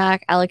 come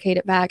back, allocate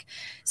it back.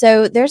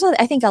 So there's,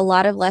 I think, a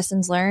lot of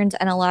lessons learned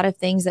and a lot of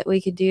things that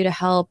we could do to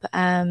help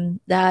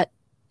that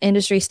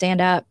industry stand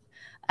up,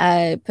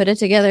 put it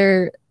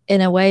together in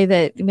a way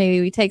that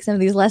maybe we take some of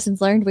these lessons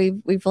learned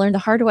we've learned the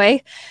hard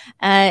way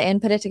and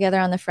put it together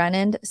on the front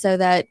end so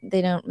that they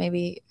don't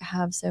maybe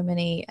have so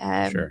many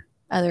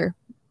other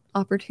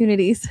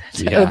opportunities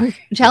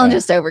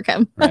challenges to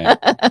overcome. Right.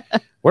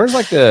 Where's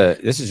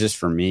this is just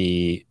for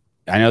me.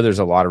 I know there's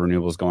a lot of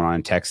renewables going on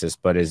in Texas,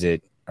 but is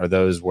it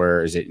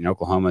in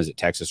Oklahoma? Is it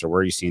Texas, or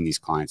where are you seeing these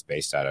clients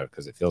based out of?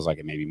 Because it feels like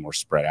it may be more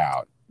spread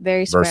out.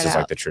 Very spread versus out.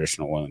 Like the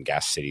traditional oil and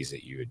gas cities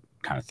that you would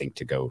kind of think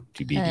to go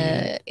to be.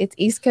 It's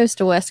East Coast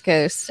to West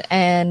Coast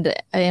and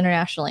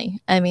internationally.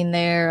 I mean,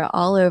 they're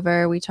all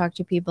over. We talk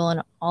to people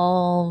in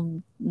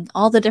all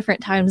the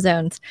different time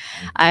zones.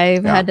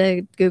 I've had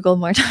to Google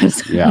more time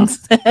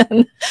zones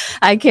than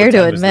I care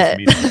to admit.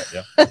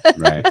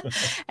 Right.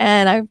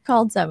 And I've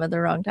called some of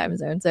the wrong time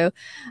zone. So,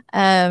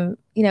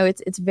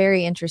 it's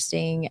very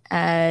interesting.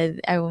 I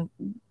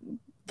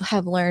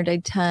have learned a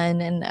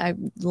ton, and I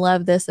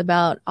love this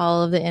about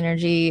all of the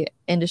energy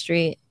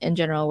industry in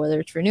general, whether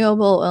it's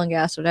renewable, oil and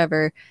gas,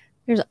 whatever.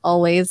 There's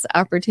always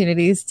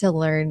opportunities to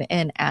learn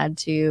and add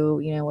to,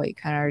 what you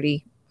kind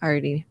of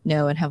already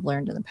know and have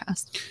learned in the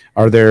past.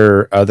 Are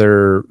there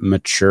other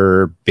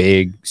mature,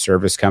 big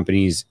service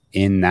companies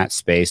in that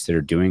space that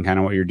are doing kind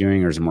of what you're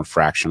doing, or is it more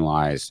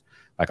fractionalized?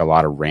 Like a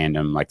lot of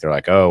random, like they're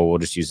like, oh, we'll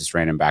just use this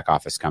random back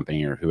office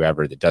company or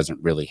whoever that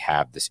doesn't really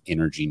have this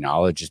energy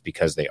knowledge just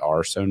because they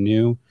are so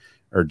new?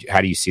 Or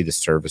how do you see the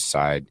service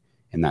side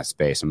in that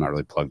space. I'm not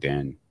really plugged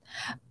in.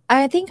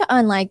 I think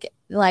on like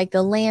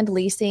the land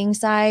leasing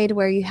side,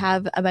 where you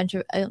have a bunch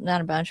of,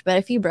 not a bunch, but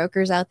a few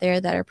brokers out there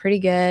that are pretty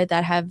good,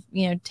 that have,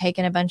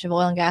 taken a bunch of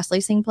oil and gas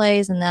leasing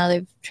plays, and now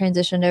they've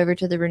transitioned over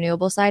to the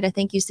renewable side. I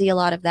think you see a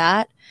lot of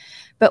that.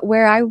 But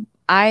where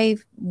I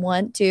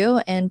want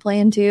to and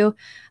plan to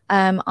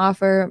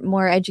offer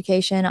more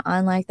education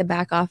on like the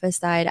back office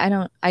side,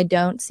 I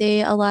don't see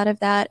a lot of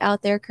that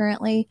out there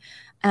currently.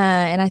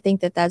 And I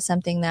think that that's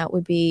something that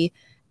would be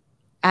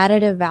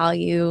additive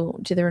value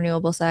to the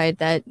renewable side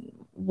that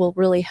will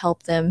really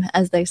help them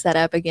as they set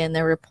up again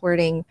their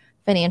reporting,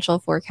 financial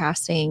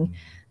forecasting.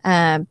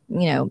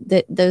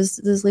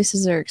 Those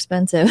leases are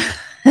expensive.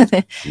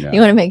 You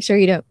want to make sure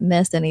you don't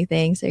miss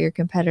anything, so your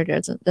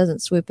competitor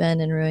doesn't swoop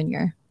in and ruin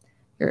your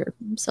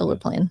solar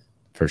plan.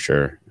 For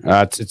sure.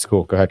 It's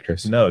cool. Go ahead,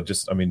 Chris. No,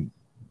 just kind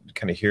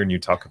of hearing you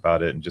talk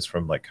about it, and just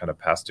from like kind of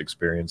past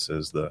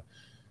experiences,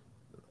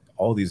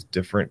 all these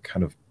different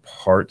kind of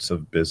parts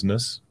of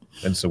business.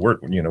 And so we're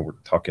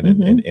talking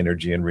in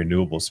energy and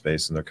renewable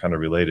space, and they're kind of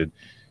related,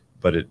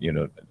 but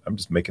I'm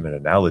just making an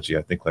analogy.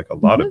 I think like a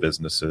lot of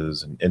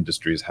businesses and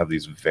industries have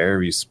these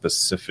very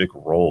specific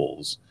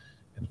roles,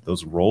 and if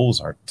those roles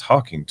aren't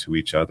talking to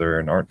each other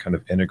and aren't kind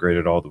of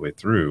integrated all the way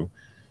through,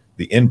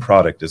 the end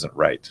product isn't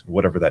right,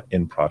 whatever that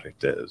end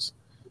product is.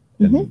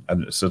 And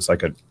so it's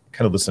like a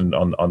kind of listen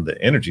on the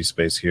energy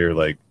space here,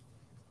 like,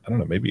 I don't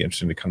know, maybe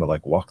interesting to kind of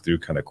like walk through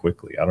kind of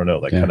quickly. I don't know,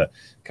 like kind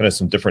of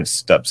some different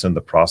steps in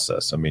the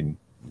process. I mean,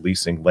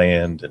 leasing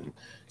land and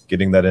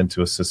getting that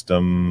into a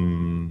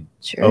system,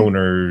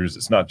 owners,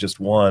 it's not just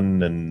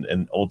one,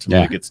 and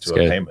ultimately gets to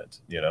a payment,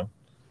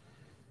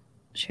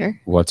 Sure.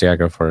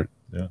 Go for it.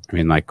 Yeah. I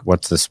mean, like,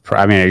 what's this?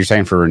 Are you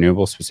saying for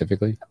renewable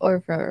specifically? Or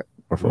for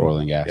oil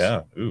and gas?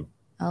 Yeah. Ooh.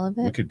 All of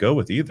it. We could go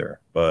with either,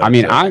 but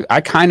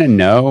I kind of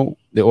know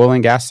the oil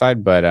and gas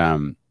side, but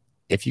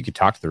if you could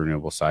talk to the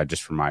renewable side,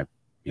 just from my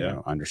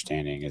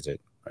understanding, is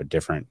it a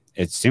different?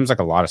 It seems like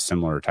a lot of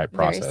similar type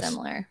process. Very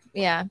similar.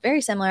 Yeah,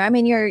 very similar. I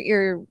mean,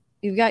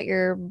 you've got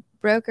your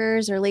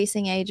brokers or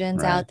leasing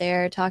agents out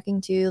there talking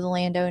to the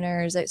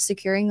landowners,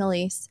 securing the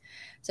lease.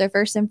 So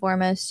first and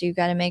foremost, you've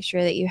got to make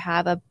sure that you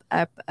have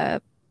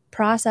a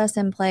process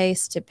in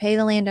place to pay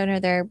the landowner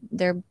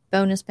their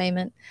bonus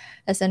payment,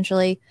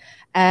 essentially,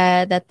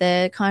 that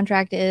the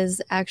contract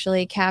is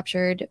actually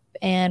captured.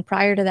 And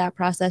prior to that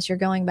process, you're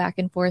going back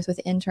and forth with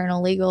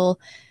internal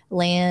legal,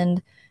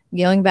 land,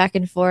 going back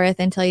and forth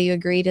until you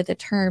agree to the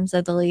terms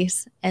of the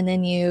lease, and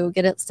then you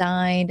get it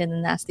signed, and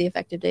then that's the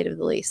effective date of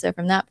the lease. So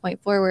from that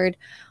point forward,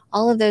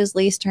 all of those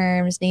lease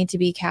terms need to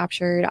be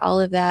captured.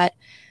 All of that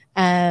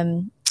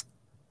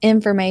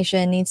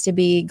information needs to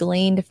be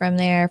gleaned from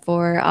there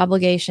for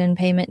obligation,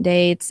 payment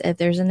dates, if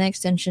there's an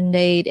extension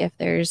date, if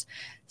there's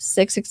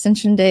 6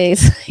 extension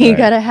days, you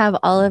got to have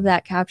all of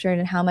that captured,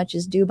 and how much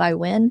is due by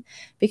when,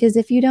 because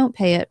if you don't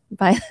pay it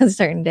by a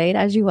certain date,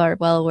 as you are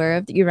well aware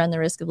of, you run the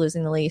risk of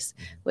losing the lease,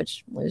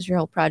 which was your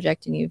whole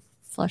project, and you've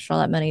flushed all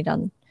that money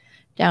down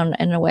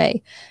and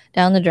away,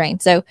 down the drain.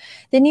 So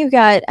then you've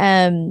got,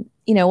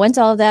 once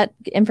all of that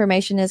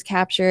information is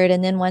captured,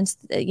 and then once,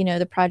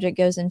 the project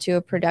goes into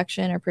a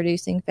production or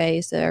producing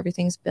phase, so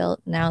everything's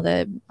built, now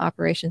the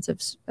operations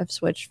have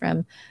switched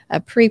from a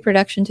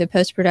pre-production to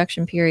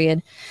post-production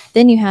period,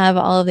 then you have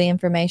all of the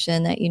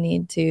information that you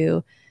need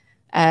to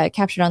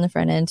captured on the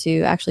front end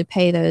to actually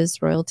pay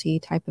those royalty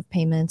type of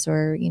payments,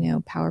 or,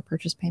 power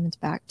purchase payments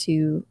back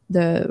to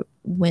the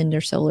wind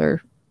or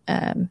solar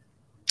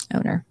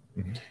owner.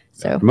 Mm-hmm.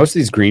 So most of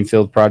these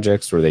greenfield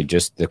projects, were they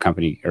just the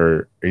company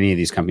or any of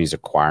these companies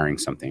acquiring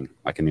something,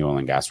 like in the oil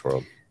and gas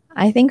world?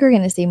 I think we're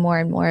going to see more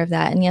and more of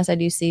that. And yes, I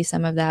do see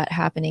some of that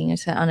happening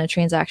on a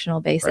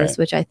transactional basis,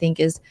 which I think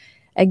is,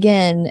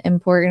 again,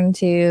 important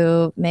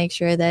to make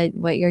sure that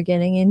what you're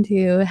getting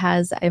into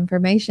has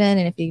information.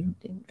 And if you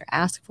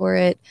ask for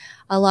it,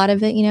 a lot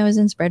of it, is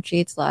in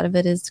spreadsheets. A lot of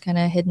it is kind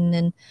of hidden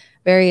in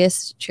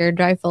various shared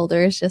drive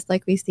folders, just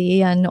like we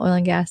see on the oil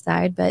and gas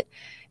side. But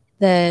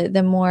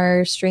the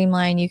more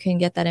streamlined you can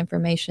get that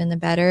information, the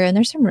better. And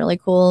there's some really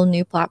cool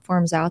new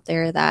platforms out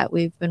there that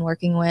we've been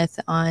working with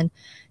on,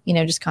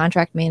 just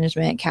contract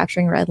management,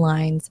 capturing red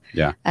lines,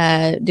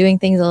 doing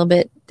things a little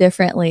bit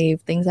differently,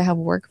 things that have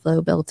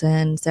workflow built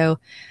in. So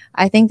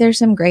I think there's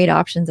some great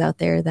options out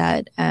there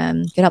that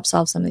could help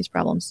solve some of these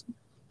problems.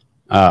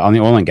 On the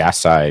oil and gas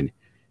side,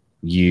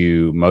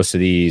 most of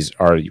these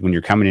are, when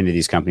you're coming into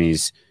these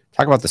companies,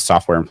 talk about the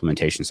software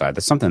implementation side.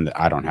 That's something that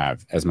I don't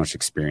have as much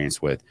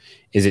experience with.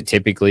 Is it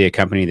typically a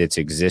company that's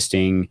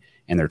existing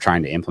and they're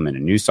trying to implement a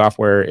new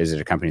software? Is it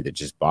a company that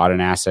just bought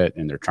an asset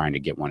and they're trying to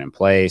get one in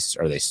place?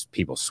 Are they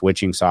people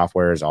switching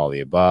softwares? All the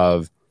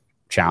above?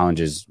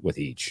 Challenges with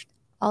each?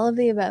 All of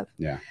the above.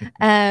 Yeah.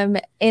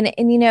 And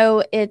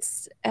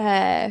it's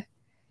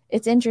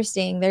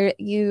interesting. There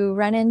you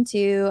run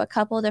into a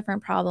couple of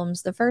different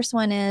problems. The first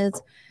one is,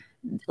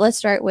 let's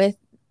start with,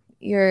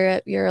 you're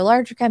a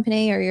larger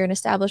company, or you're an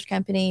established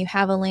company, you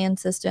have a land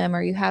system,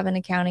 or you have an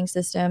accounting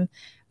system,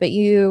 but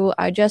you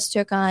just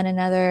took on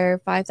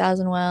another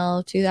 5,000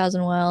 well,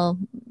 2,000 well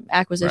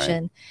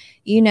acquisition,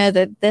 you know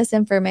that this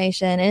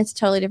information, and it's a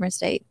totally different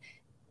state,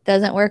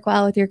 doesn't work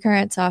well with your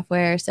current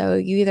software. So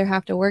you either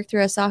have to work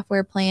through a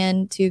software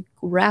plan to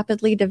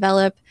rapidly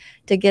develop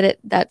to get it,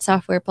 that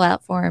software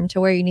platform to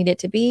where you need it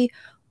to be,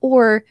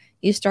 or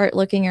you start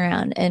looking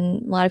around.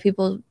 And a lot of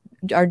people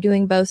are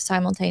doing both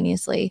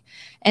simultaneously.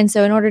 And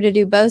so in order to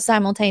do both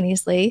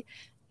simultaneously,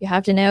 you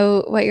have to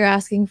know what you're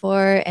asking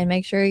for and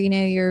make sure, you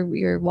know,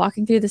 you're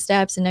walking through the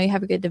steps and know you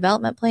have a good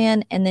development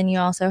plan. And then you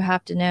also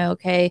have to know,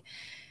 okay,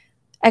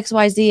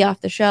 XYZ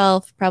off the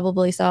shelf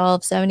probably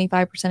solves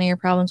 75% of your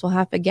problems. We'll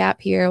have a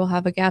gap here. We'll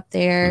have a gap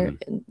there.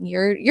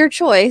 Your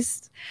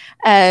choice.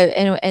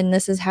 And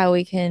this is how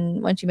we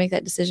can, once you make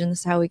that decision, this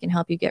is how we can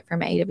help you get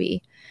from A to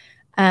B.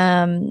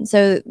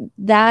 So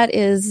that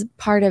is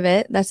part of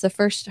it. That's the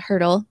first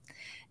hurdle,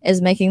 is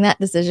making that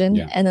decision.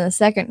 Yeah. And then the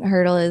second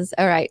hurdle is,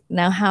 all right,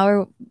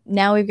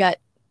 now we've got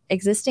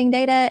existing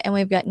data and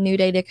we've got new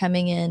data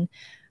coming in.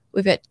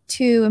 We've got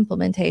 2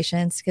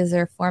 implementations because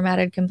they're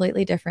formatted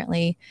completely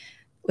differently.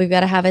 We've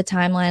got to have a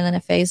timeline and a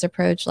phased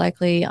approach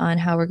likely on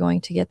how we're going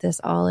to get this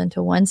all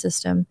into one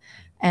system,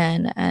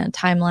 and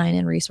timeline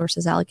and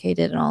resources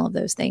allocated and all of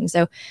those things.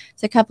 So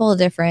it's a couple of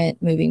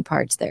different moving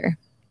parts there.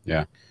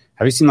 Yeah.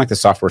 Have you seen like the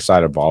software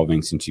side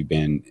evolving since you've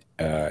been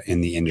in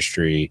the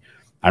industry?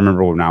 I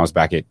remember when I was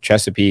back at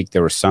Chesapeake,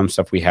 there was some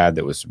stuff we had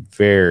that was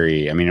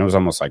very, I mean, it was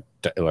almost like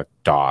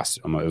DOS.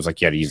 It was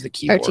like you had to use the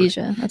keyboard.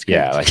 Artesia. That's good.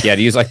 Yeah, like you had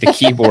to use like the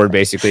keyboard,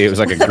 basically. It was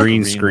like a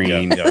green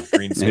screen.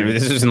 Green screen.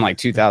 This was in like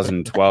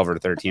 2012 or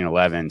 13,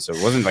 11. So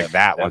it wasn't like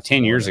that long,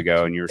 10 years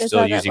ago, and you were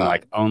still using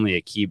like only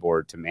a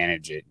keyboard to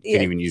manage it. You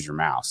couldn't even use your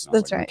mouse.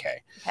 That's right.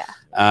 Okay.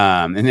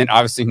 Yeah. And then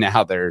obviously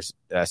now there's,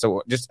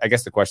 so just, I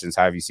guess the question is,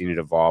 how have you seen it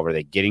evolve? Are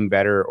they getting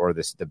better, or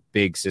the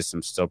big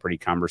system's still pretty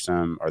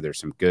cumbersome? Are there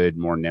some good,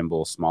 more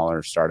nimble,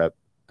 smaller startup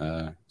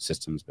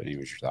systems? But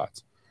anyways, your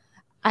thoughts?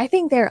 I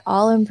think they're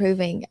all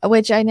improving,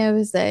 which I know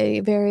is a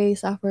very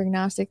software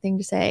agnostic thing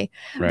to say,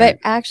 right. But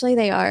actually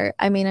they are.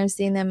 I mean, I've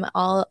seen them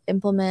all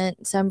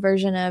implement some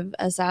version of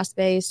a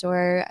SaaS-based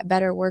or a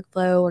better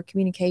workflow or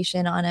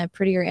communication on a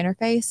prettier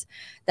interface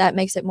that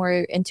makes it more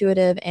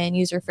intuitive and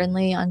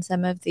user-friendly on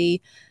some of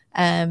the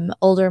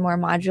older, more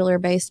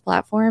modular-based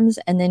platforms.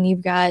 And then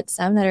you've got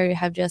some that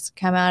have just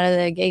come out of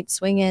the gate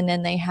swinging,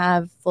 and they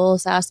have full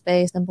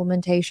SaaS-based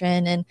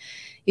implementation, and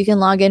you can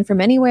log in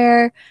from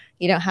anywhere.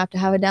 You don't have to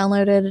have it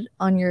downloaded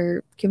on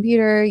your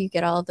computer. You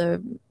get all of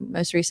the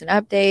most recent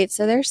updates.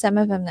 So there's some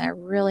of them that are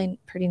really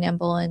pretty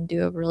nimble and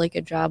do a really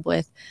good job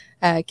with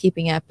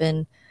keeping up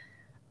and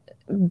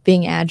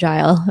being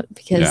agile,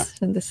 because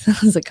this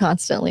is a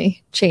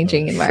constantly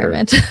changing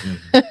environment.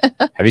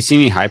 Have you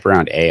seen any hype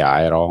around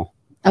AI at all?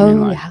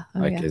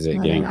 Is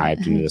it getting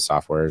hyped into the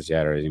softwares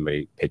yet, or is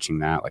anybody pitching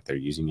that like they're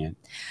using it?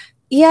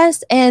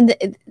 Yes, and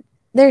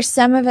there's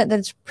some of it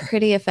that's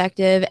pretty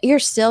effective. You're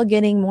still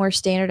getting more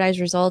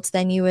standardized results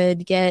than you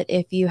would get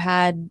if you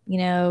had,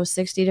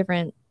 60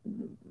 different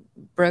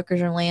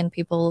brokers or land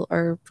people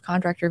or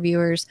contract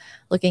reviewers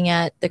looking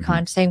at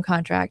the same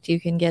contract. You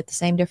can get the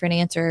same different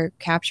answer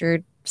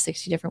captured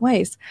 60 different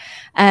ways.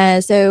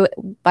 So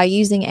by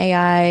using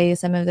AI,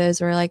 some of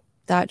those were like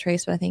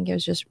ThoughtTrace, but I think it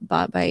was just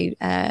bought by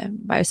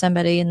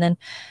somebody. And then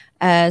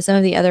some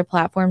of the other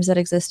platforms that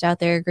exist out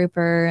there,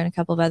 Grouper and a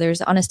couple of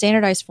others, on a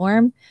standardized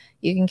form,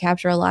 you can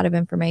capture a lot of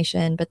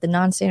information, but the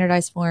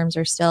non-standardized forms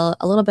are still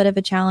a little bit of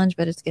a challenge,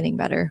 but it's getting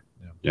better.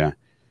 Yeah.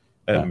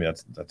 I mean,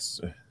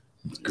 that's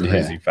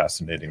crazy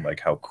fascinating,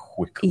 like how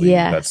quickly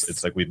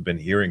it's like we've been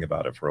hearing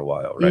about it for a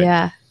while, right?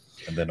 Yeah.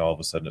 And then all of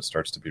a sudden it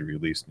starts to be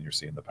released and you're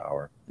seeing the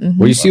power.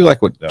 Well, you see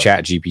like what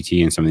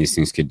ChatGPT and some of these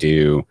things could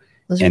do.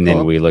 And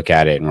then we look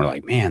at it and we're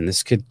like, man,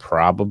 this could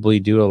probably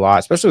do a lot,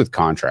 especially with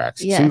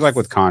contracts. It seems like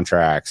with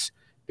contracts,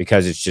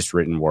 because it's just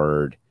written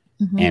word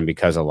and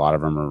because a lot of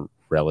them are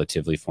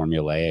relatively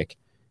formulaic,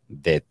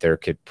 that there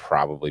could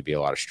probably be a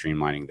lot of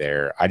streamlining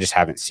there. I just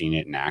haven't seen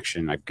it in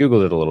action. I've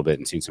Googled it a little bit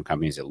and seen some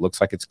companies. It looks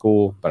like it's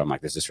cool, but I'm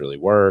like, does this really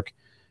work?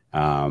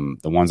 The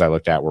ones I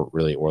looked at were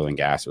really oil and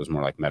gas. It was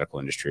more like medical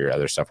industry or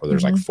other stuff where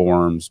there's like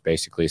forms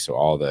basically. So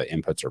all the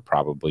inputs are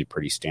probably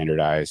pretty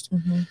standardized.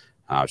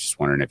 I was just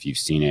wondering if you've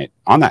seen it.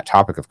 On that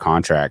topic of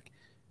contract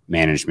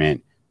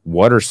management,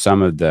 what are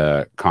some of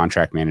the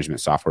contract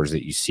management softwares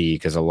that you see?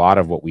 Because a lot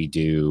of what we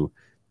do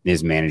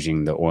is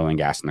managing the oil and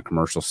gas and the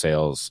commercial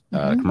sales,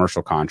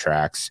 commercial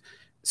contracts.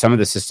 Some of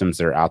the systems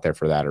that are out there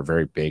for that are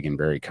very big and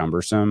very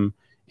cumbersome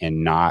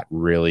and not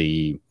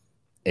really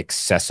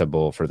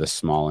accessible for the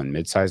small and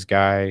mid-sized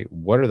guy.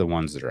 What are the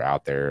ones that are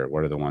out there?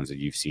 What are the ones that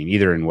you've seen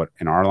either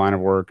in our line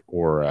of work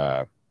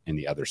or in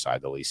the other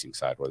side, the leasing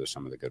side? What are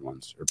some of the good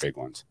ones or big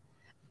ones?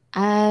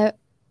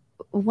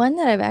 One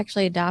that I've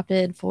actually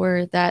adopted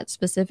for that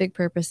specific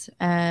purpose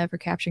for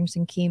capturing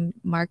some key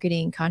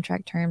marketing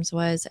contract terms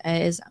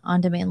is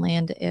On-Demand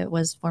Land. It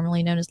was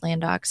formerly known as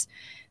LandDocs.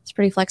 It's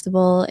pretty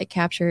flexible. It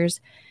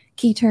captures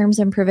key terms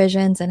and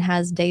provisions and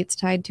has dates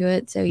tied to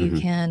it. So you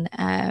can,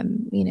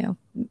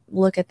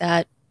 look at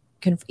that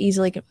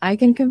I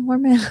can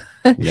conform it.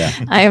 Yeah.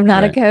 I am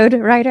not a code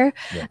writer,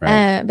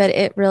 Right. but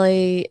it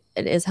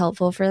is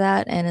helpful for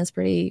that, and it's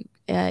pretty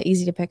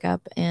easy to pick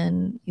up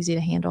and easy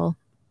to handle.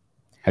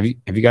 Have you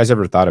guys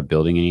ever thought of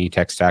building any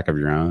tech stack of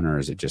your own, or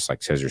is it just like,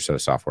 because you're so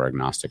software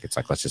agnostic, it's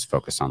like, let's just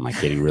focus on like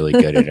getting really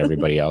good at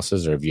everybody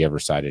else's? Or have you ever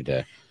decided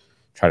to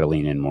try to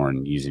lean in more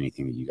and use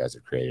anything that you guys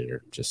have created,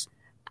 or just?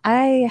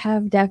 I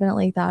have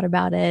definitely thought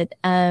about it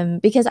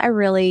because I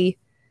really,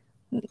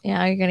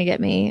 you're going to get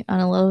me on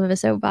a little bit of a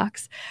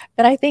soapbox,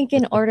 but I think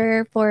in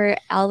order for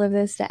all of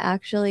this to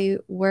actually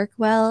work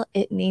well,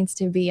 it needs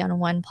to be on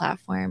one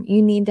platform.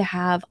 You need to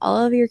have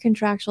all of your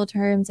contractual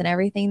terms and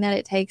everything that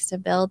it takes to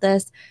build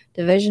this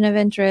division of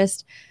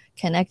interest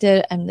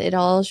connected, and it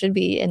all should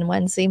be in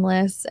one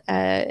seamless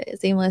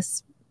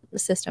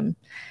system.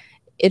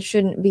 It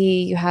shouldn't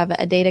be you have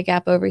a data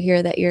gap over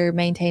here that you're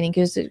maintaining,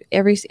 because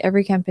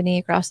every company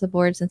across the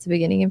board since the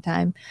beginning of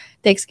time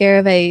takes care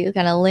of a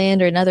kind of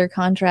land or another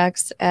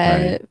contracts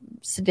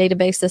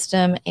database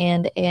system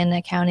and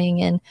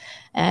accounting and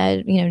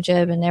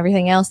JIB and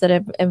everything else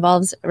that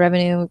involves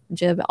revenue,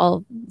 JIB,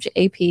 all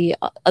AP.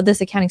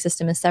 This accounting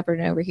system is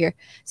separate over here,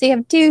 so you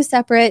have two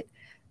separate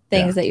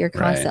things that you're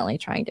constantly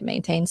trying to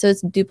maintain. So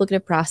it's a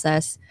duplicative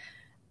process.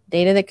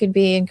 Data that could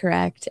be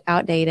incorrect,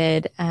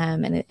 outdated,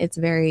 and it's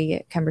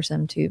very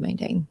cumbersome to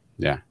maintain.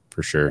 Yeah,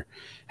 for sure.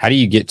 How do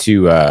you get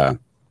to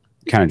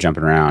kind of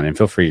jumping around? And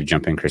feel free to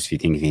jump in, Chris, if you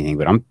think of anything.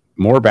 But I'm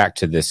more back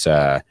to this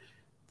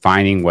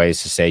finding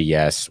ways to say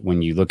yes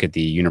when you look at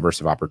the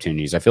universe of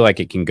opportunities. I feel like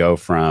it can go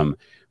from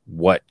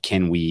what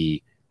can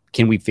we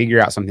figure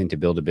out something to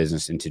build a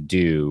business and to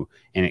do,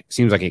 and it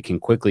seems like it can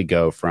quickly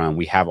go from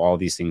we have all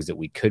these things that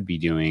we could be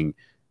doing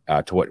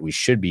to what we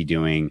should be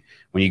doing.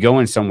 When you go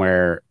in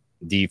somewhere,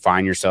 do you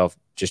find yourself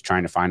just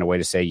trying to find a way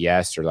to say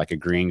yes, or like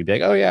agreeing to be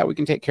like, oh yeah, we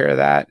can take care of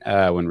that,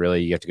 when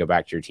really you have to go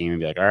back to your team and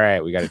be like, all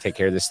right, we got to take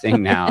care of this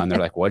thing now? And they're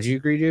like, what'd you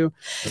agree to?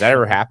 Does that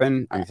ever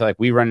happen? I feel like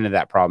we run into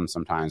that problem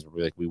sometimes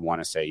where we want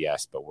to say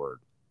yes, but we're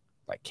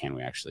like, can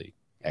we actually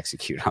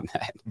execute on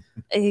that?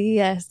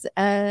 Yes,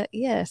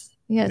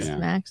 Yeah.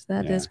 Max,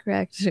 that is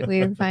correct.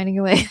 We're finding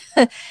a way.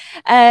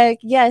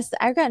 Yes,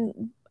 I've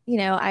gotten,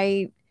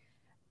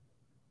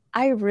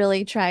 I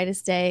really try to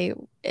stay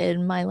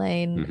in my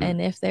lane. Mm-hmm.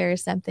 And if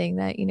there's something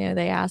that,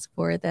 they ask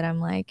for, that I'm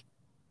like,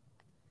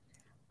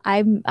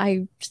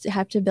 I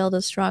have to build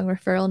a strong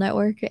referral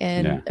network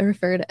and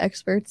refer to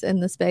experts in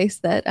the space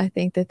that I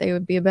think that they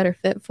would be a better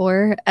fit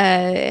for.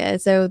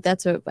 So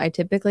that's what I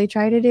typically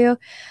try to do.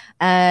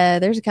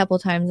 There's a couple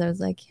of times I was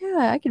like,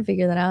 yeah, I can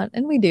figure that out.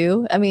 And we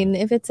do. I mean,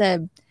 if it's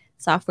a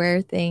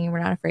software thing, we're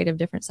not afraid of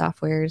different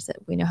softwares, that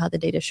we know how the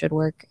data should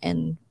work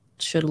and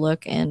should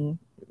look and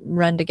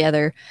run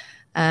together.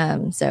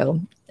 So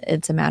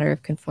it's a matter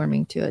of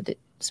conforming to a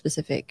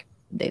specific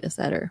data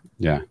set or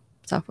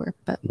software.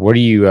 But where do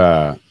you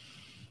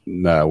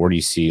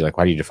see, like,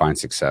 why do you define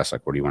success?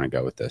 Like, where do you want to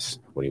go with this?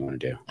 What do you want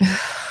to do?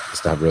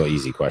 Just to have real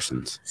easy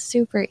questions.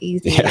 Super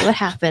easy. What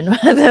happened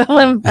when I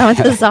went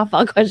to the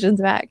softball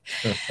questions back?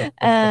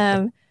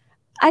 I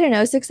don't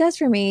know. Success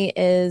for me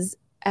is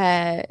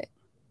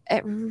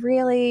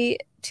really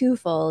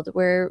twofold.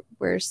 We're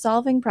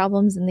solving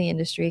problems in the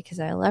industry because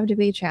I love to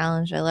be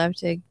challenged. I love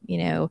to,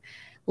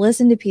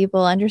 listen to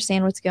people,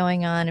 understand what's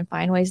going on, and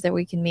find ways that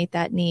we can meet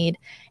that need.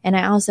 And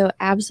I also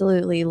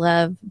absolutely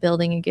love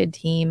building a good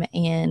team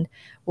and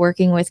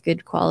working with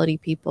good quality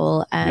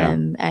people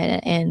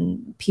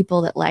and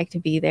people that like to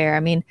be there. I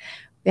mean,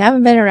 we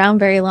haven't been around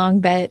very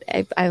long, but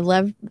I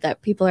love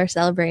that people are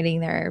celebrating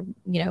their,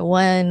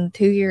 1-2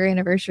 year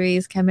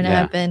anniversaries coming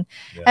up. And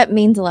that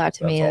means a lot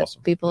to me. Awesome.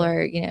 That people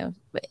are,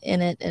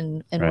 in it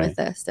and with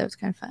us. So it's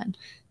kind of fun.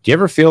 Do you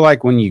ever feel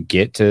like when you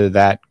get to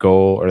that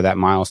goal or that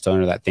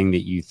milestone or that thing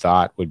that you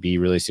thought would be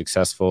really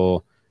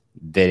successful,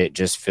 that it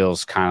just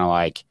feels kind of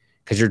like,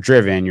 because you're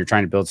driven, you're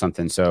trying to build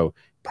something. So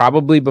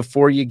probably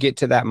before you get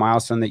to that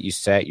milestone that you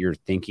set, you're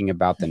thinking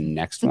about the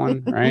next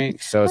one,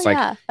 right? So it's do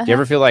you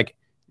ever feel like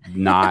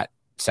not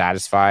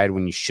satisfied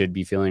when you should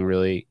be feeling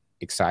really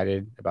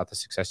excited about the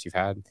success you've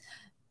had?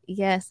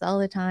 Yes, all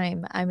the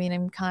time. I mean,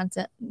 I'm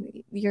constant.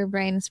 Your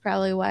brain is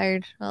probably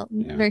wired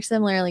very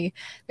similarly.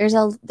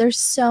 There's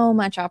so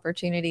much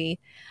opportunity.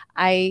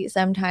 I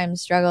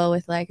sometimes struggle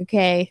with like,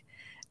 okay,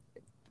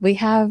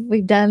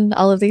 we've done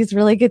all of these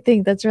really good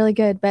things. That's really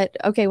good. But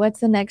okay, what's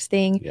the next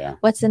thing? Yeah.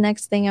 What's the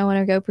next thing I want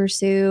to go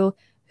pursue?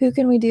 Who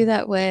can we do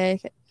that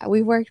with?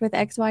 We've worked with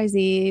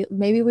XYZ.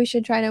 Maybe we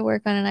should try to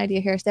work on an idea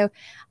here. So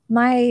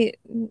my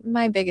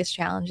biggest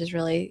challenge is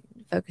really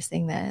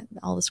focusing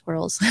all the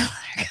squirrels that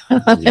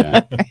are going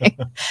on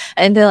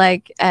into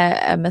like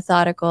a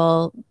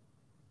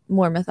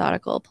more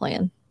methodical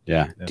plan.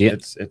 Yeah.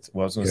 It's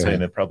well, I was going to say,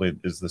 and it probably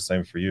is the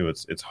same for you.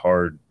 It's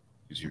hard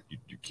because you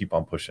keep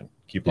on pushing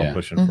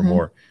for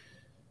more.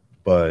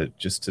 But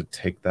just to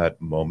take that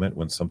moment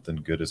when something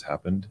good has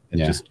happened and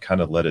just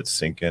kind of let it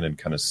sink in and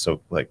kind of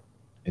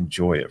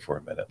enjoy it for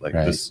a minute. Like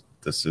this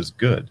is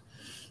good.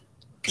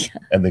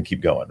 And then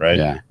keep going, right?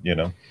 Yeah.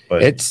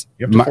 But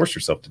you have to force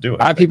yourself to do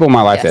it. I have people in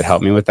my life that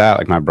help me with that.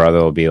 Like my brother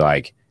will be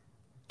like,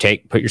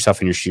 put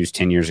yourself in your shoes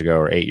 10 years ago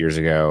or 8 years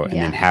ago, and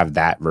then have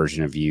that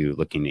version of you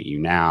looking at you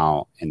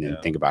now, and then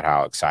think about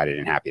how excited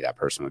and happy that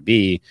person would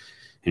be.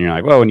 And you're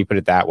like, well, when you put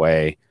it that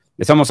way,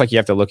 it's almost like you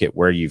have to look at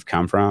where you've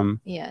come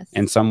from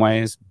in some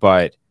ways.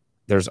 But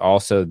there's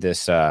also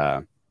this,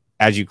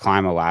 as you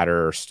climb a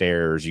ladder or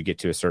stairs, you get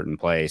to a certain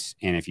place.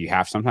 And if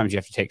sometimes you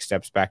have to take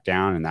steps back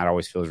down, and that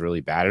always feels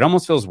really bad. It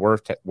almost feels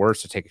worse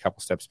to take a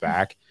couple steps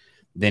back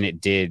than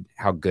it did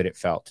how good it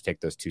felt to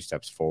take those 2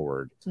 steps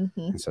forward.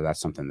 And so that's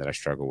something that I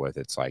struggle with.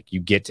 It's like you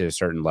get to a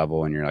certain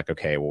level and you're like,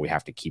 okay, well, we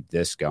have to keep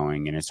this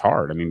going. And it's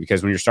hard. I mean,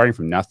 because when you're starting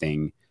from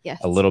nothing,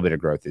 a little bit of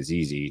growth is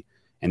easy.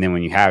 And then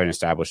when you have an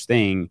established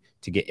thing,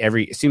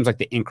 it seems like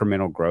the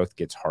incremental growth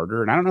gets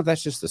harder. And I don't know if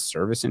that's just the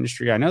service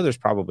industry. I know there's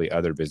probably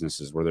other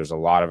businesses where there's a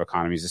lot of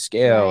economies of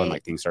scale and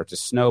like things start to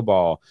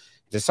snowball.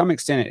 To some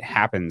extent, it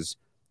happens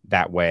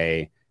that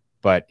way.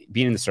 But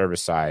being in the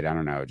service side, I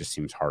don't know, it just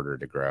seems harder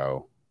to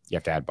grow. You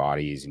have to add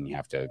bodies, and you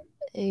have to.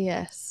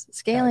 Yes.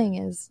 Scaling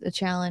is a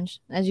challenge,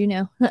 as you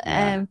know.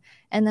 And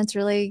that's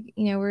really,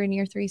 we're in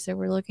year 3. So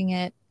we're looking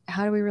at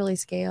how do we really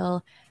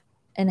scale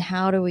and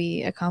how do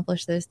we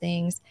accomplish those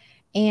things.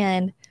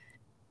 And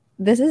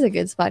this is a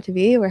good spot to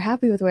be. We're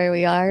happy with where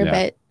we are,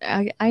 but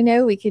I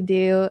know we could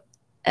do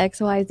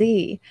X, Y,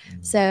 Z.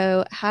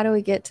 So how do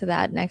we get to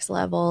that next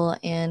level,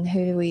 and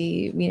who do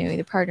we,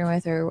 either partner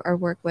with or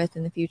work with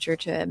in the future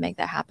to make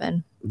that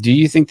happen? Do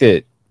you think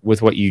that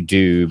with what you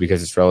do,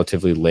 because it's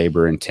relatively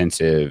labor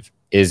intensive,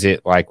 is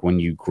it like when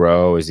you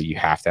grow, is that you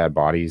have to add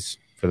bodies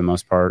for the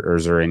most part? Or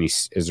is there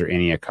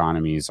any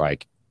economies?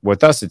 Like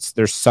with us,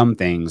 there's some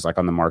things like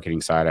on the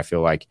marketing side, I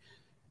feel like,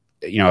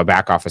 a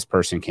back office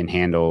person can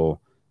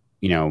handle,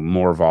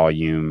 more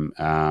volume,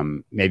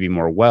 maybe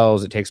more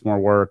wells. It takes more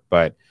work,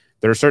 but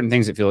there are certain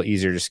things that feel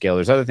easier to scale.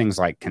 There's other things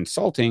like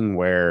consulting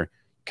where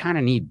you kind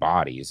of need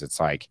bodies. It's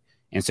like,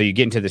 and so you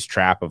get into this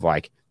trap of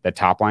like the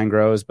top line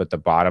grows, but the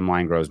bottom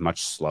line grows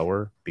much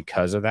slower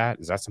because of that.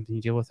 Is that something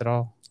you deal with at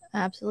all?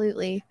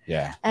 Absolutely.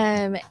 Yeah.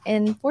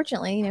 And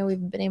fortunately,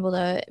 we've been able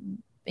to,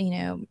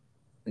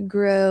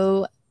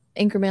 grow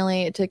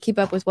incrementally to keep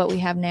up with what we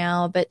have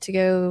now, but to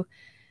go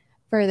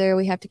further,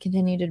 we have to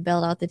continue to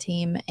build out the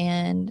team,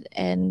 and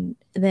then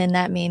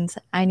that means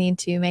I need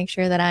to make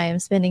sure that I am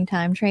spending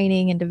time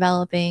training and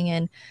developing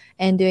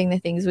and doing the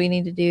things we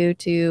need to do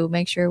to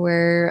make sure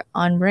we're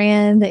on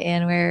brand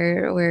and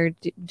we're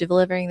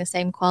delivering the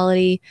same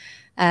quality.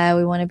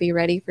 We want to be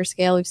ready for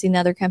scale. We've seen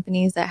other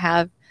companies that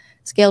have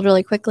scaled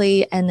really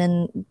quickly, and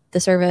then the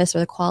service or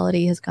the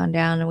quality has gone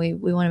down, and we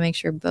want to make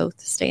sure both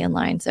stay in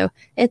line. So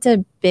it's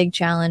a big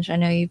challenge. I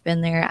know you've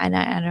been there, and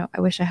I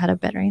wish I had a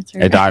better answer.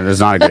 It's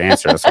not a good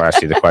answer. That's why I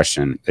asked you the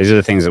question. These are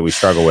the things that we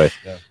struggle with.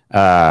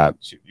 Yeah.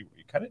 You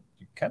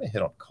kind of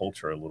hit on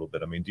culture a little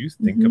bit. I mean, do you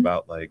think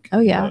about like? Oh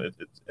yeah,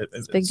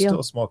 it's big deal. Still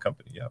a small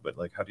company, but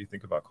like, how do you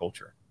think about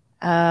culture?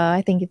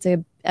 I think it's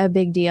a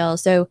big deal.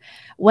 So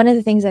one of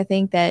the things I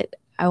think that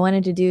I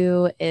wanted to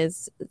do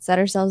is set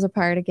ourselves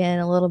apart again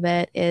a little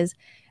bit. Is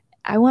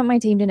I want my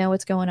team to know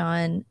what's going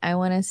on. I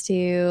want us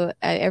to,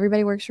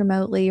 everybody works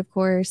remotely, of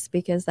course,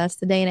 because that's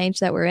the day and age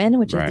that we're in,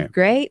 which is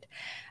great.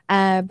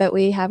 But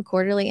we have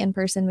quarterly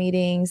in-person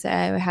meetings. We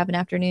have an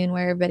afternoon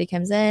where everybody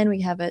comes in.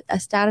 We have a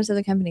status of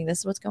the company. This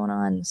is what's going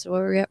on. So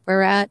where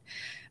we're at.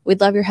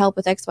 We'd love your help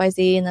with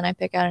XYZ. And then I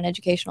pick out an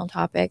educational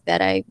topic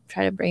that I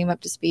try to bring them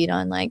up to speed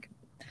on, like,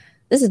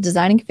 this is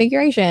designing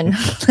configuration,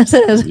 this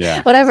is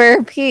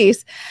whatever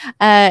piece.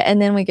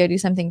 And then we go do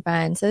something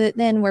fun. So that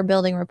then we're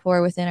building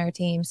rapport within our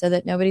team so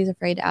that nobody's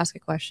afraid to ask a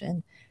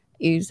question.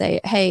 You say,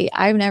 hey,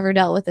 I've never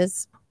dealt with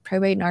this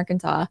probate in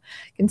Arkansas.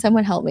 Can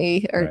someone help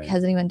me? Or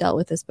has anyone dealt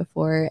with this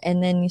before?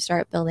 And then you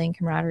start building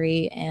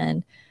camaraderie.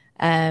 And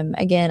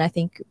again, I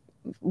think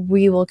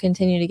we will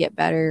continue to get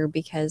better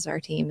because our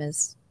team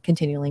is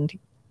continuing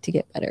to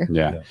get better.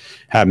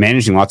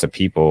 Managing lots of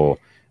people.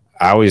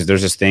 There's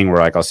this thing where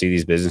like I'll see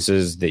these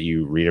businesses that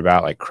you read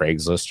about, like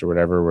Craigslist or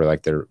whatever, where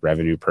like their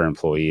revenue per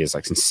employee is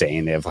like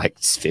insane. They have like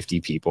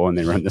 50 people and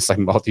they run this like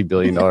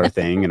multi-billion-dollar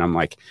thing, and I'm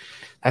like,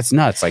 that's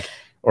nuts. Like,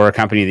 or a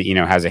company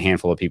that has a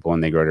handful of people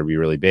and they grow to be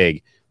really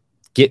big.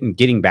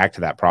 Getting back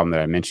to that problem that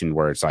I mentioned,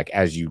 where it's like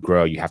as you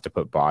grow, you have to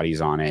put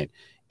bodies on it,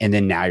 and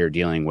then now you're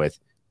dealing with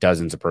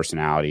dozens of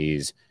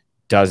personalities,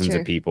 dozens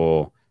of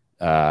people.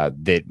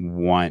 That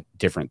want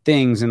different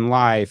things in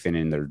life and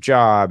in their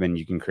job, and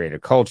you can create a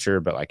culture,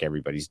 but like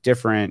everybody's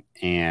different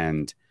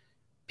and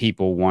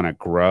people want to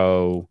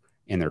grow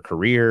in their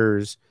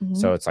careers.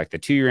 So it's like the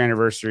 2-year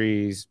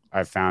anniversaries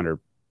I've found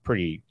are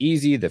pretty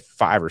easy. The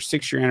 5 or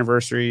 6 year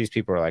anniversaries,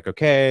 people are like,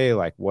 okay,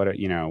 like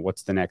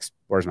what's the next,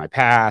 where's my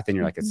path? And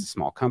you're like, it's a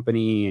small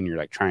company and you're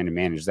like trying to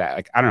manage that.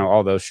 Like, I don't know,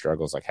 all those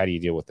struggles. Like, how do you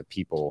deal with the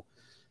people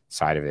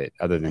side of it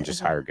other than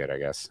just hire good, I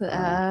guess?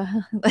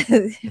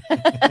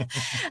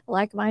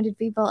 Like-minded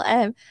people.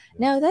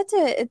 No,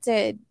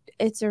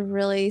 it's a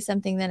really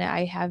something that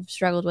I have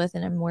struggled with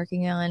and I'm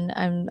working on.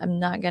 I'm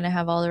not going to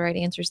have all the right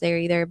answers there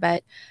either,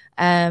 but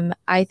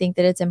I think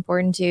that it's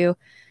important to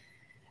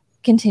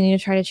continue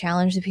to try to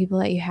challenge the people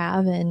that you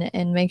have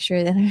and make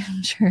sure that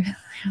I'm sure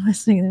they're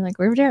listening. They're like,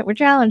 we're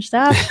challenged,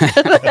 stop.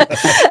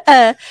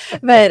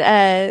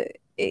 But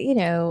you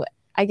know,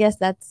 I guess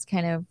that's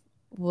kind of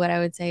what I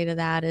would say to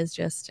that is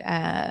just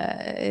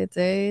it's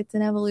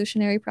an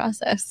evolutionary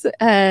process.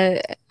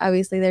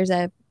 Obviously,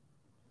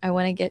 I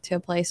want to get to a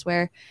place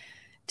where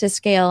to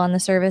scale on the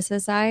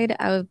services side.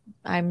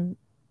 I've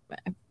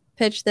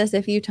pitched this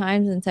a few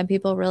times, and some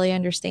people really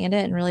understand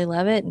it and really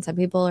love it, and some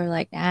people are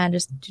like, nah,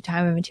 just do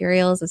time and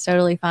materials, it's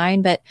totally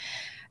fine. But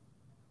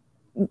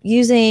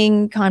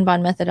using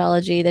Kanban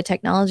methodology, the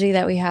technology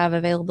that we have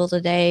available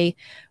today,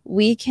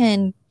 we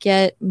can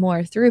get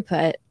more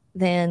throughput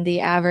than the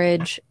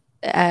average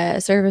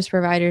service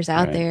providers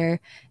out there,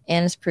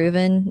 and it's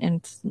proven,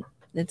 and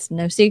it's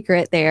no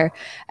secret there,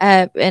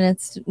 and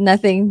it's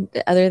nothing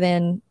other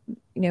than,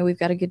 you know, we've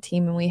got a good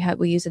team, and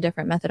we use a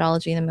different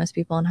methodology than most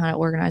people on how to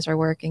organize our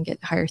work and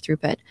get higher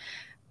throughput.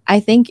 I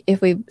think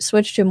if we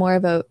switch to more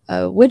of a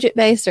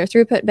widget-based or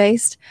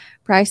throughput-based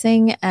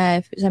pricing,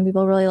 some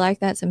people really like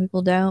that, some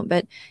people don't.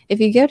 But if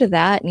you go to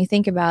that and you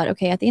think about,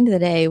 okay, at the end of the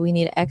day, we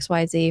need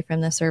XYZ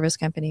from the service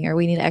company, or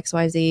we need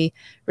XYZ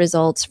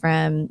results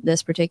from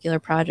this particular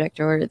project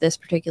or this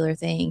particular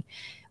thing.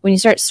 When you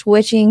start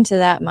switching to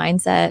that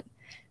mindset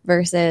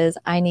versus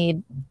I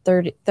need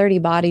 30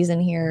 bodies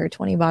in here, or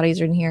 20 bodies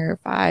in here, or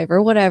 5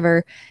 or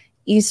whatever,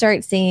 you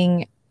start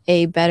seeing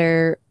a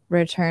better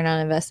return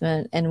on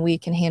investment, and we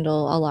can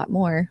handle a lot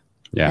more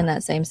in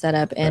that same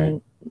setup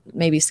and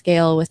maybe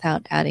scale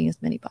without adding as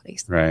many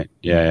bodies. Right.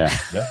 Yeah.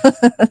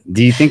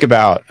 Do you think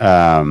about,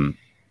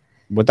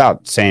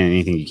 without saying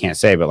anything you can't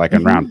say, but like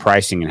around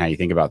pricing and how you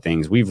think about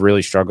things, we've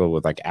really struggled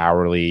with like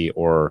hourly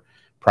or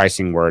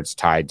pricing where it's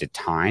tied to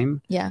time.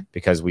 Yeah.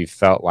 Because we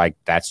felt like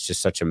that's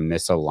just such a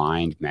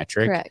misaligned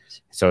metric.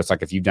 Correct. So it's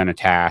like if you've done a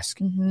task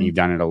and you've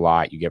done it a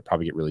lot, you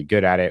probably get really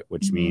good at it,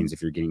 which means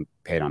if you're getting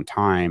paid on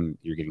time,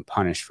 you're getting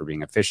punished for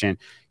being efficient.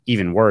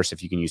 Even worse,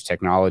 if you can use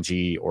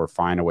technology or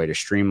find a way to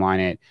streamline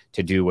it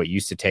to do what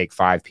used to take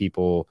 5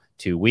 people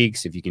 2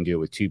 weeks, if you can do it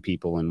with 2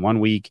 people in 1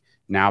 week,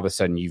 now all of a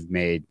sudden you've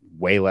made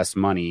way less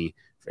money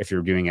if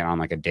you're doing it on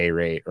like a day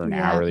rate or an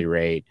hourly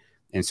rate.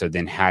 And so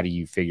then how do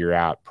you figure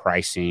out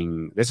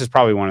pricing? This is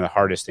probably one of the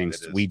hardest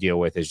things we deal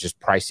with, is just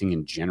pricing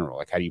in general.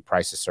 Like, how do you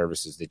price the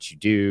services that you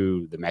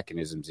do, the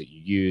mechanisms that you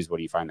use? What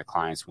do you find the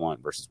clients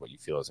want versus what you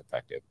feel is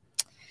effective?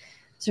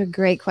 Those are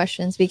great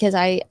questions, because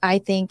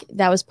I think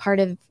that was part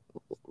of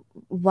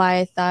why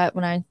I thought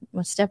when I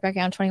stepped back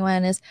out in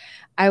 21 is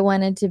I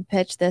wanted to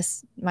pitch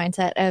this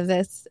mindset of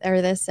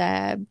this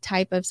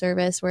type of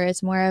service where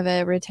it's more of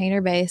a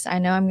retainer base. I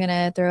know I'm going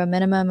to throw a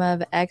minimum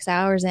of X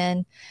hours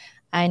in.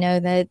 I know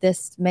that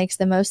this makes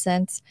the most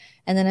sense.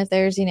 And then if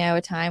there's,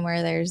 a time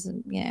where there's,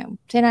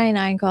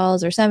 1099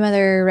 calls or some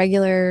other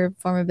regular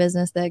form of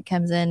business that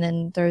comes in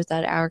and throws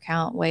that hour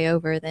count way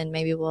over, then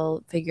maybe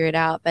we'll figure it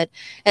out. But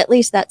at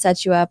least that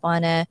sets you up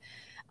on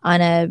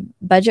a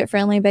budget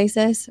friendly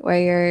basis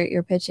where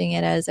you're pitching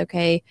it as,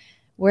 okay,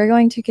 we're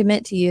going to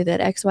commit to you that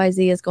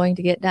XYZ is going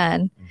to get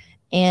done.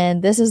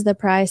 And this is the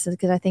price,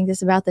 because I think this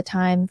is about the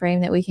time frame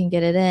that we can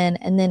get it in.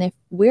 And then if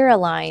we're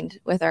aligned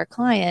with our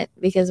client,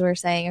 because we're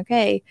saying,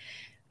 okay,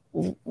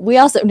 we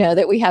also know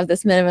that we have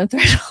this minimum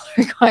threshold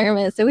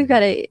requirement, so we've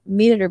got to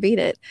meet it or beat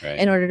it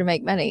in order to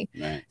make money.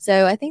 Right.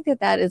 So I think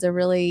that is a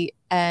really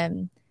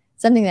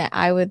something that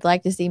I would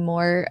like to see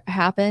more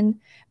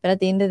happen. But at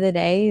the end of the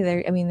day,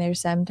 there's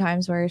some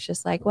times where it's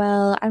just like,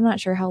 well, I'm not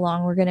sure how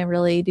long we're going to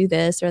really do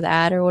this or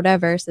that or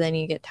whatever. So then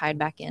you get tied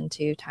back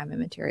into time and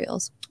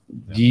materials.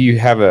 Do you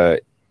have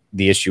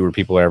the issue where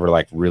people ever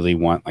like really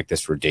want like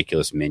this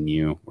ridiculous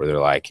menu where they're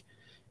like,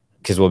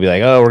 because we'll be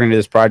like, oh, we're going to do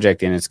this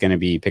project and it's going to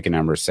be, pick a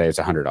number, say it's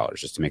 $100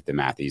 just to make the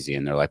math easy.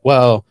 And they're like,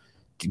 well,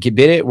 bid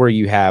it where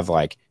you have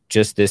like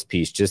just this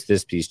piece, just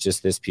this piece,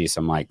 just this piece.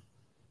 I'm like,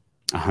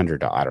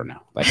 $100. I don't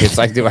know. Like, it's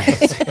like,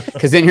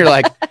 because then you're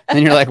like,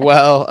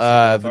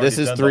 well, this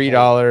is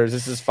 $3.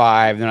 This is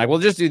 $5. And they're like, well,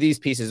 just do these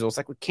pieces. Well, it's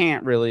like, we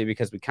can't really,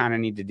 because we kind of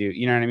need to do,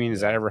 you know what I mean?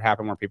 Does that ever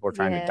happen where people are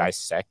trying to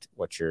dissect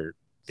what your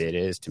bid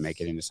is to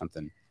make it into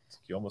something?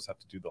 You almost have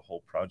to do the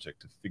whole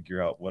project to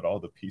figure out what all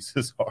the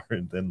pieces are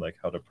and then like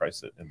how to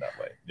price it in that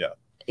way. Yeah.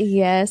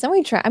 Yes. And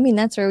we try,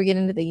 that's where we get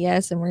into the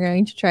yes. And we're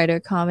going to try to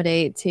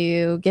accommodate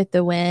to get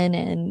the win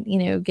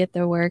and, get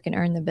the work and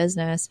earn the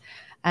business.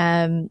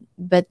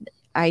 But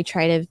I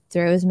try to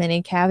throw as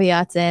many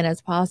caveats in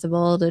as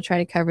possible to try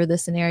to cover the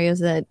scenarios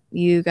that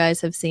you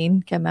guys have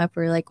seen come up.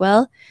 We're like,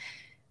 well,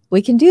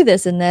 we can do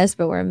this and this,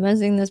 but we're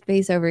missing this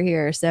piece over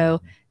here.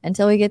 So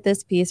until we get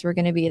this piece, we're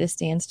going to be at a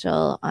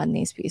standstill on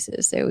these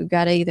pieces. So we've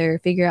got to either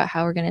figure out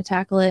how we're going to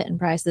tackle it and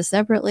price this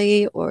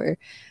separately, or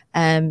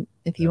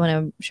if you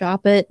want to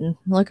shop it and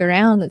look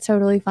around, that's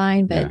totally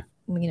fine. But,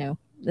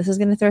 this is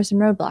going to throw some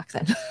roadblocks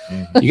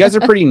in. You guys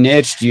are pretty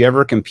niche. Do you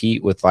ever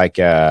compete with like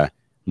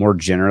more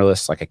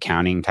generalist, like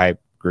accounting type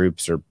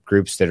groups, or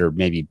groups that are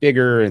maybe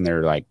bigger and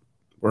they're like,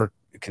 we're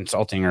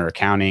consulting or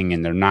accounting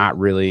and they're not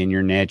really in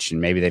your niche,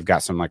 and maybe they've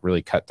got some like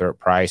really cutthroat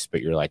price,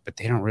 but you're like, but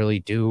they don't really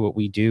do what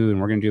we do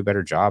and we're going to do a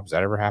better job. Does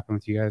that ever happen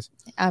with you guys?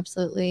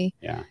 Absolutely.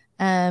 Yeah.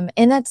 And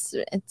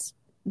it's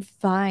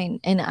fine.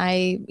 And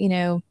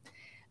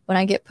when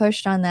I get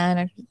pushed on that,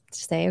 I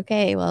say,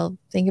 okay, well,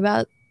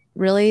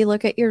 really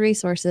look at your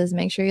resources.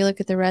 Make sure you look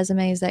at the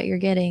resumes that you're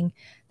getting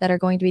that are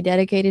going to be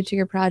dedicated to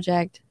your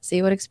project.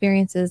 See what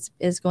experiences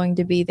is going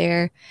to be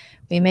there.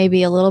 We may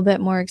be a little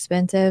bit more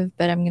expensive,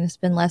 but I'm going to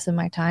spend less of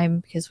my time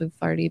because we've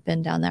already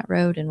been down that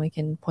road and we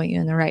can point you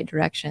in the right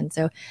direction.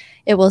 So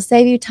it will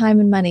save you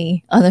time and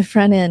money on the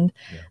front end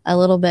a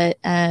little bit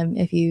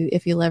if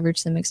you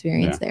leverage some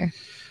experience there.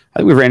 I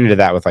think we've ran into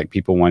that with like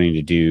people wanting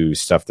to do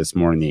stuff that's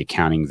more in the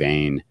accounting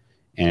vein.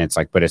 And it's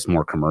like, but it's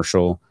more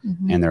commercial.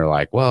 Mm-hmm. And they're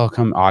like, well,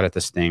 come audit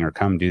this thing or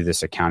come do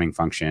this accounting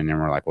function. And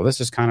we're like, well,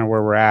 this is kind of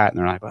where we're at. And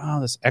they're like, well,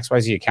 this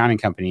XYZ accounting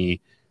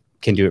company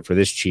can do it for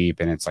this cheap.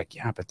 And it's like,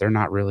 yeah, but they're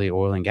not really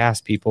oil and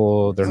gas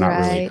people. They're not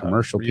really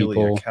commercial not really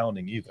people.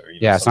 Accounting either.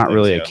 It's not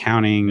really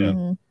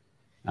accounting.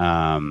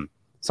 Yeah.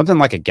 Something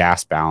like a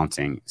gas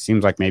balancing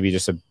seems like maybe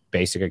just a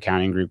basic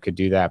accounting group could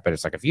do that. But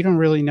it's like, if you don't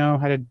really know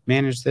how to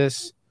manage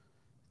this,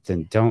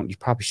 then you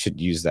probably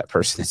should use that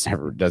person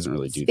that doesn't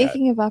really do that.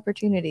 Speaking of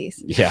opportunities.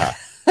 Yeah.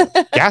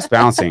 Gas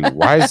balancing.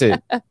 Why is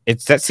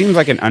that seems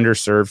like an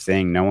underserved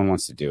thing. No one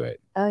wants to do it.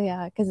 Oh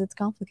yeah. Cause it's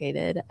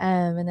complicated.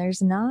 And there's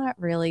not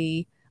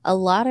really a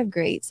lot of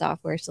great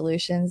software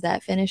solutions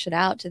that finish it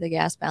out to the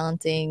gas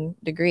balancing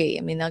degree.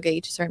 I mean, they'll get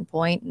you to a certain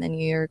point and then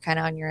you're kind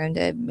of on your own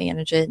to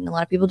manage it. And a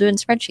lot of people do it in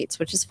spreadsheets,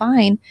 which is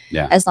fine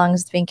as long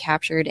as it's being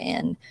captured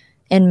and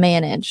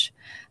managed.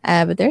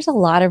 But there's a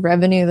lot of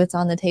revenue that's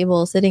on the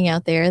table sitting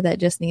out there that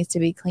just needs to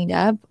be cleaned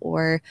up.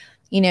 Or,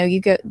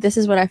 this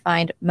is what I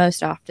find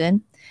most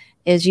often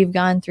is you've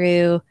gone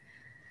through,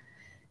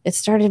 it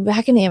started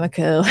back in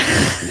Amoco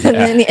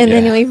and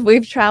then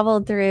we've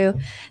traveled through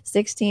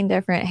 16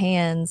 different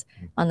hands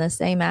on the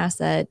same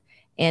asset.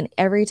 And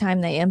every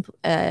time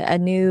a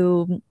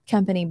new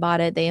company bought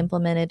it, they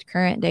implemented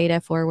current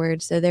data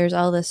forward. So there's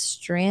all this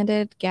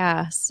stranded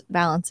gas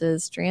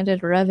balances,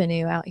 stranded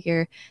revenue out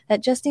here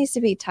that just needs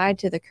to be tied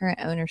to the current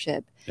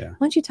ownership. Yeah.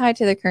 Once you tie it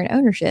to the current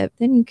ownership,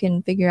 then you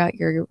can figure out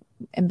your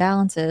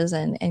imbalances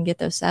and get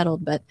those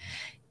settled. But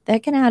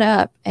that can add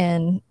up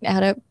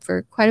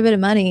for quite a bit of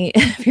money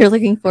if you're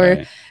looking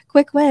for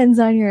quick wins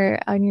on your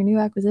new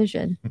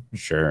acquisition.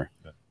 Sure.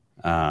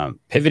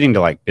 Pivoting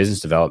to like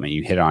business development,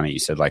 you hit on it. You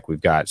said like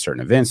we've got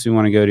certain events we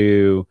want to go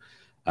to.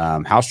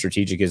 How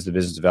strategic is the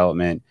business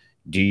development?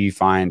 Do you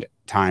find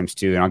times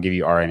to, and I'll give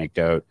you our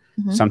anecdote.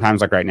 Mm-hmm.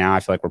 Sometimes like right now, I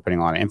feel like we're putting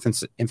a lot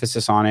of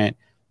emphasis on it,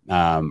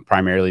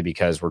 primarily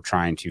because we're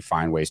trying to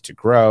find ways to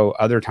grow.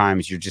 Other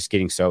times you're just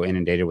getting so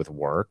inundated with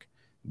work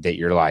that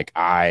you're like,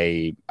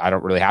 I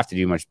don't really have to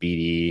do much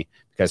BD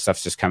because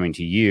stuff's just coming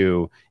to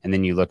you. And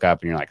then you look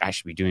up and you're like, I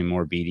should be doing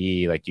more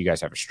BD. Like, do you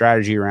guys have a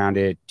strategy around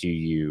it?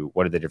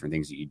 What are the different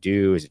things that you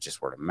do? Is it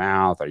just word of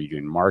mouth? Are you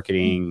doing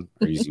marketing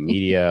or using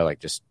media? Like,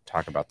 just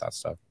talk about that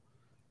stuff.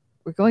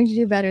 We're going to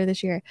do better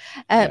this year.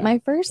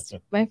 My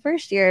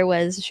first year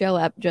was show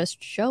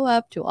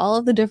up to all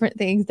of the different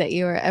things that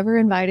you are ever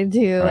invited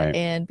to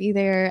and be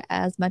there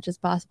as much as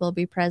possible,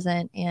 be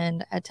present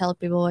and tell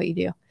people what you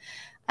do.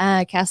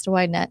 Cast a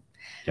wide net.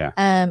 Yeah.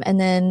 And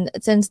then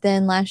since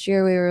then, last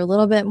year we were a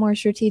little bit more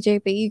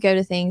strategic, but you go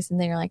to things and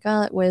then you're like,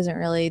 oh, it wasn't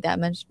really that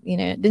much,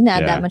 it didn't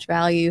add that much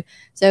value.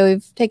 So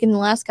we've taken the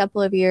last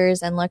couple of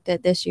years and looked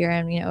at this year,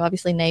 and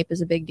obviously NAPE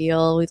is a big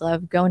deal. We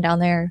love going down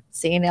there,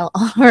 seeing all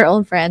our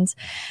old friends,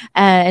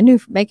 and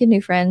making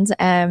new friends.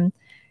 And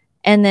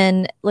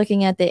then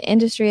looking at the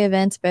industry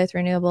events, both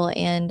renewable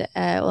and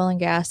oil and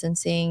gas, and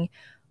seeing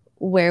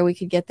where we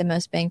could get the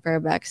most bang for our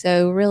buck.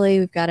 So really,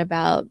 we've got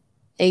about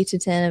 8 to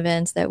 10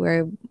 events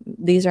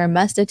these are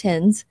must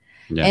attends.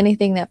 Yeah.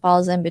 Anything that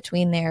falls in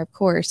between there, of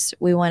course,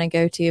 we want to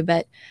go to.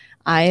 But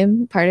I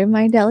am part of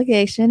my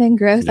delegation and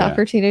growth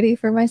opportunity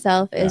for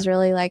myself is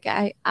really like,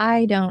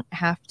 I don't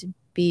have to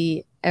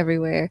be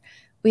everywhere.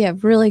 We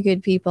have really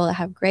good people that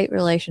have great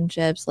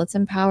relationships. Let's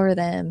empower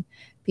them.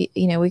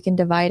 We can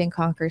divide and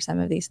conquer some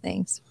of these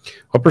things.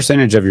 What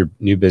percentage of your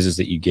new business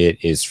that you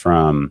get is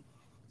from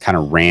kind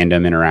of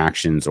random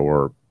interactions,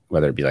 or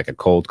whether it be like a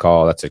cold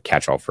call, that's a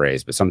catch-all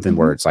phrase, but something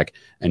where it's like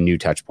a new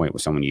touch point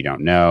with someone you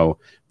don't know,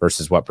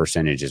 versus what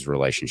percentage is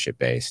relationship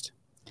based?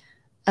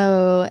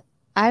 Oh,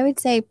 I would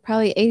say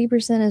probably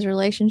 80% is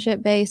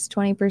relationship based,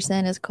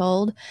 20% is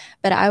cold.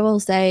 But I will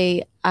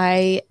say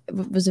I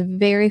was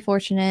very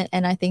fortunate,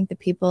 and I think the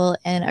people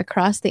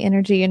across the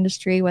energy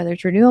industry, whether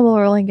it's renewable,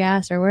 oil and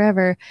gas, or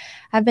wherever,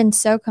 have been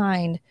so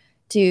kind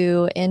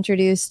to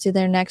introduce to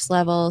their next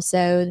level.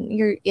 So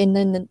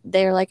then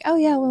they're like, oh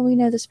yeah, well, we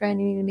know this friend,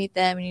 you need to meet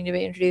them, you need to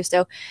be introduced.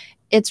 So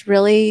it's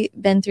really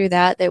been through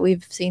that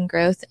we've seen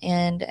growth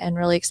and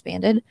really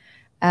expanded.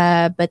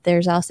 But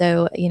there's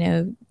also,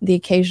 the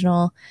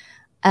occasional,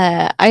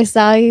 I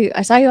saw you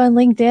on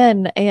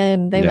LinkedIn,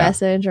 and they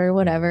message or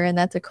whatever. And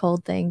that's a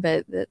cold thing,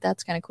 but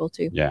that's kind of cool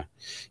too. Yeah.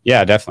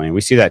 Yeah, definitely.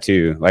 We see that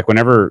too. Like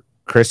whenever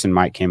Chris and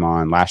Mike came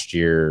on last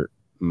year,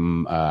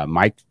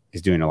 Mike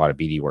is doing a lot of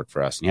BD work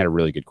for us, and he had a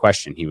really good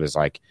question. He was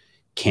like,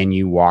 can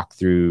you walk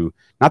through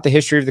not the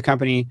history of the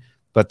company,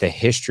 but the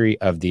history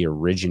of the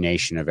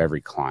origination of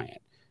every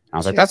client? And I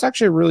was like, that's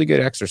actually a really good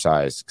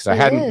exercise,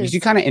 because you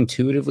kind of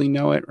intuitively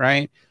know it,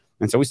 right?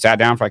 And so we sat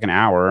down for like an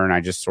hour and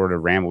I just sort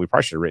of rambled. We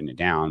probably should have written it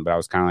down, but I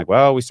was kind of like,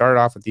 well, we started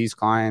off with these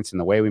clients and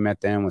the way we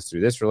met them was through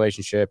this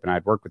relationship, and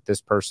I'd worked with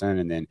this person,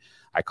 and then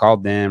I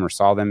called them or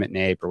saw them at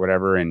NAPE or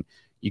whatever. And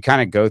you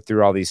kind of go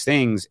through all these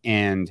things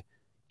and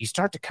you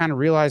start to kind of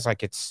realize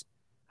like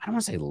I don't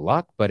want to say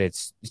luck, but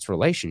it's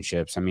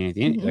relationships. I mean, at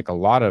the end, like a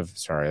lot of,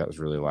 sorry, that was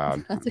really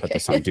loud. I put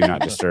this on Do Not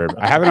Disturb.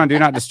 I have it on Do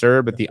Not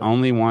Disturb, but the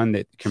only one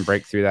that can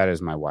break through that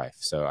is my wife.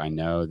 So I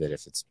know that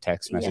if it's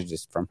text message,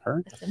 it's from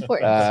her. That's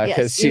important.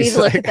 Because she's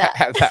like, I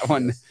have that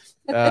one.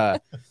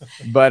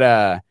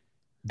 But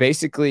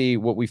basically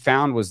what we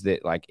found was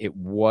that like, it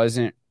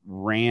wasn't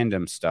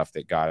random stuff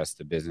that got us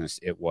the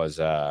business. It was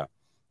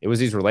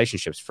these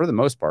relationships for the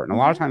most part. And a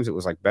lot of times it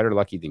was like better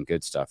lucky than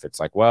good stuff. It's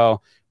like,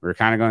 well, we were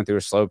kind of going through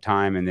a slow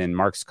time. And then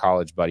Mark's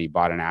college buddy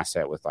bought an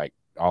asset with like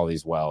all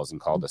these wells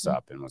and called us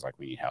up and was like,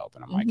 we need help.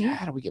 And I'm like,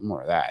 how do we get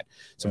more of that?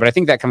 So, but I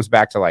think that comes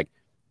back to like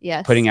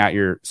putting out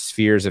your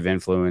spheres of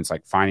influence,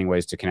 like finding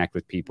ways to connect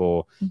with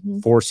people,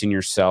 forcing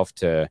yourself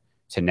to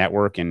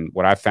network. And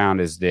what I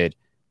found is that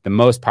the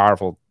most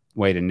powerful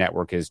way to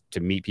network is to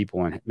meet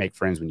people and make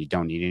friends when you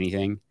don't need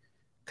anything.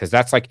 Because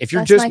that's like, if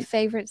you're that's my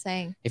favorite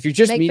saying. If you're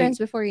just make friends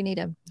before you need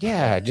them.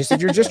 Yeah. Just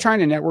if you're just trying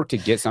to network to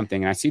get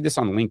something. And I see this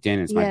on LinkedIn.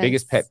 It's my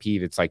biggest pet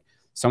peeve. It's like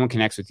someone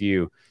connects with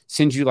you,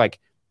 sends you like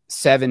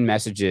 7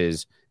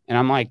 messages. And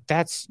I'm like,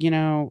 that's,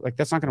 like,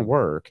 that's not going to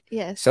work.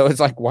 Yes. So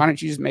it's like, why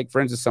don't you just make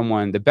friends with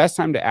someone? The best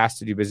time to ask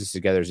to do business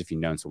together is if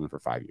you've known someone for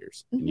 5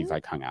 years and you've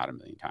like hung out a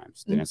million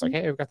times. Then it's like,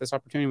 hey, we've got this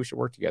opportunity. We should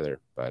work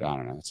together. But I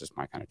don't know. That's just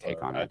my kind of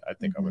take on it. I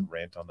think I would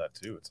rant on that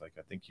too. It's like,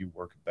 I think you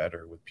work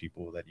better with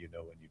people that you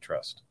know and you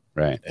trust.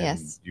 Right. And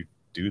you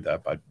do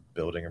that by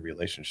building a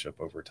relationship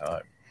over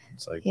time.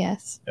 It's like,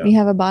 you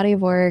have a body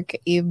of work.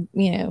 You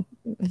know,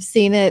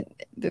 seen it,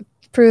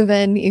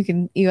 proven.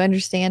 You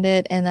understand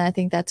it, and I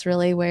think that's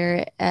really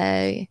where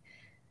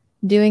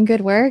doing good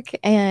work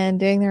and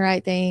doing the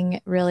right thing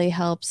really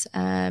helps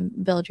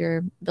build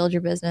your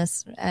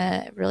business.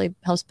 Really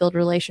helps build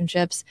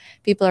relationships.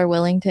 People are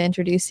willing to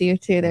introduce you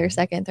to their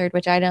second, third,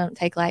 which I don't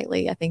take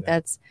lightly. I think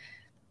that's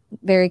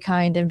very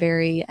kind and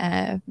very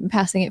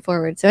passing it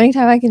forward. So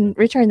anytime I can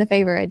return the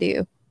favor, I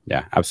do.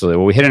 Yeah, absolutely.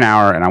 Well, we hit an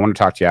hour and I want to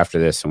talk to you after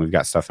this, and we've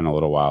got stuff in a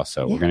little while.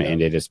 So we're going to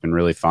end it. It's been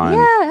really fun.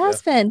 Yeah, it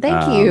has been.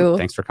 Thank you.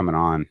 Thanks for coming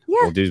on. Yeah.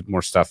 We'll do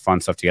more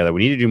fun stuff together.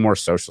 We need to do more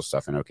social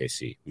stuff in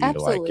OKC. We need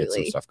to like get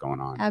some stuff going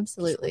on.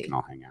 Absolutely. So we can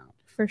all hang out.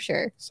 For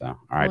sure. So, all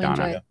right,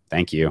 Donna.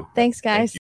 Thank you. Thanks, guys.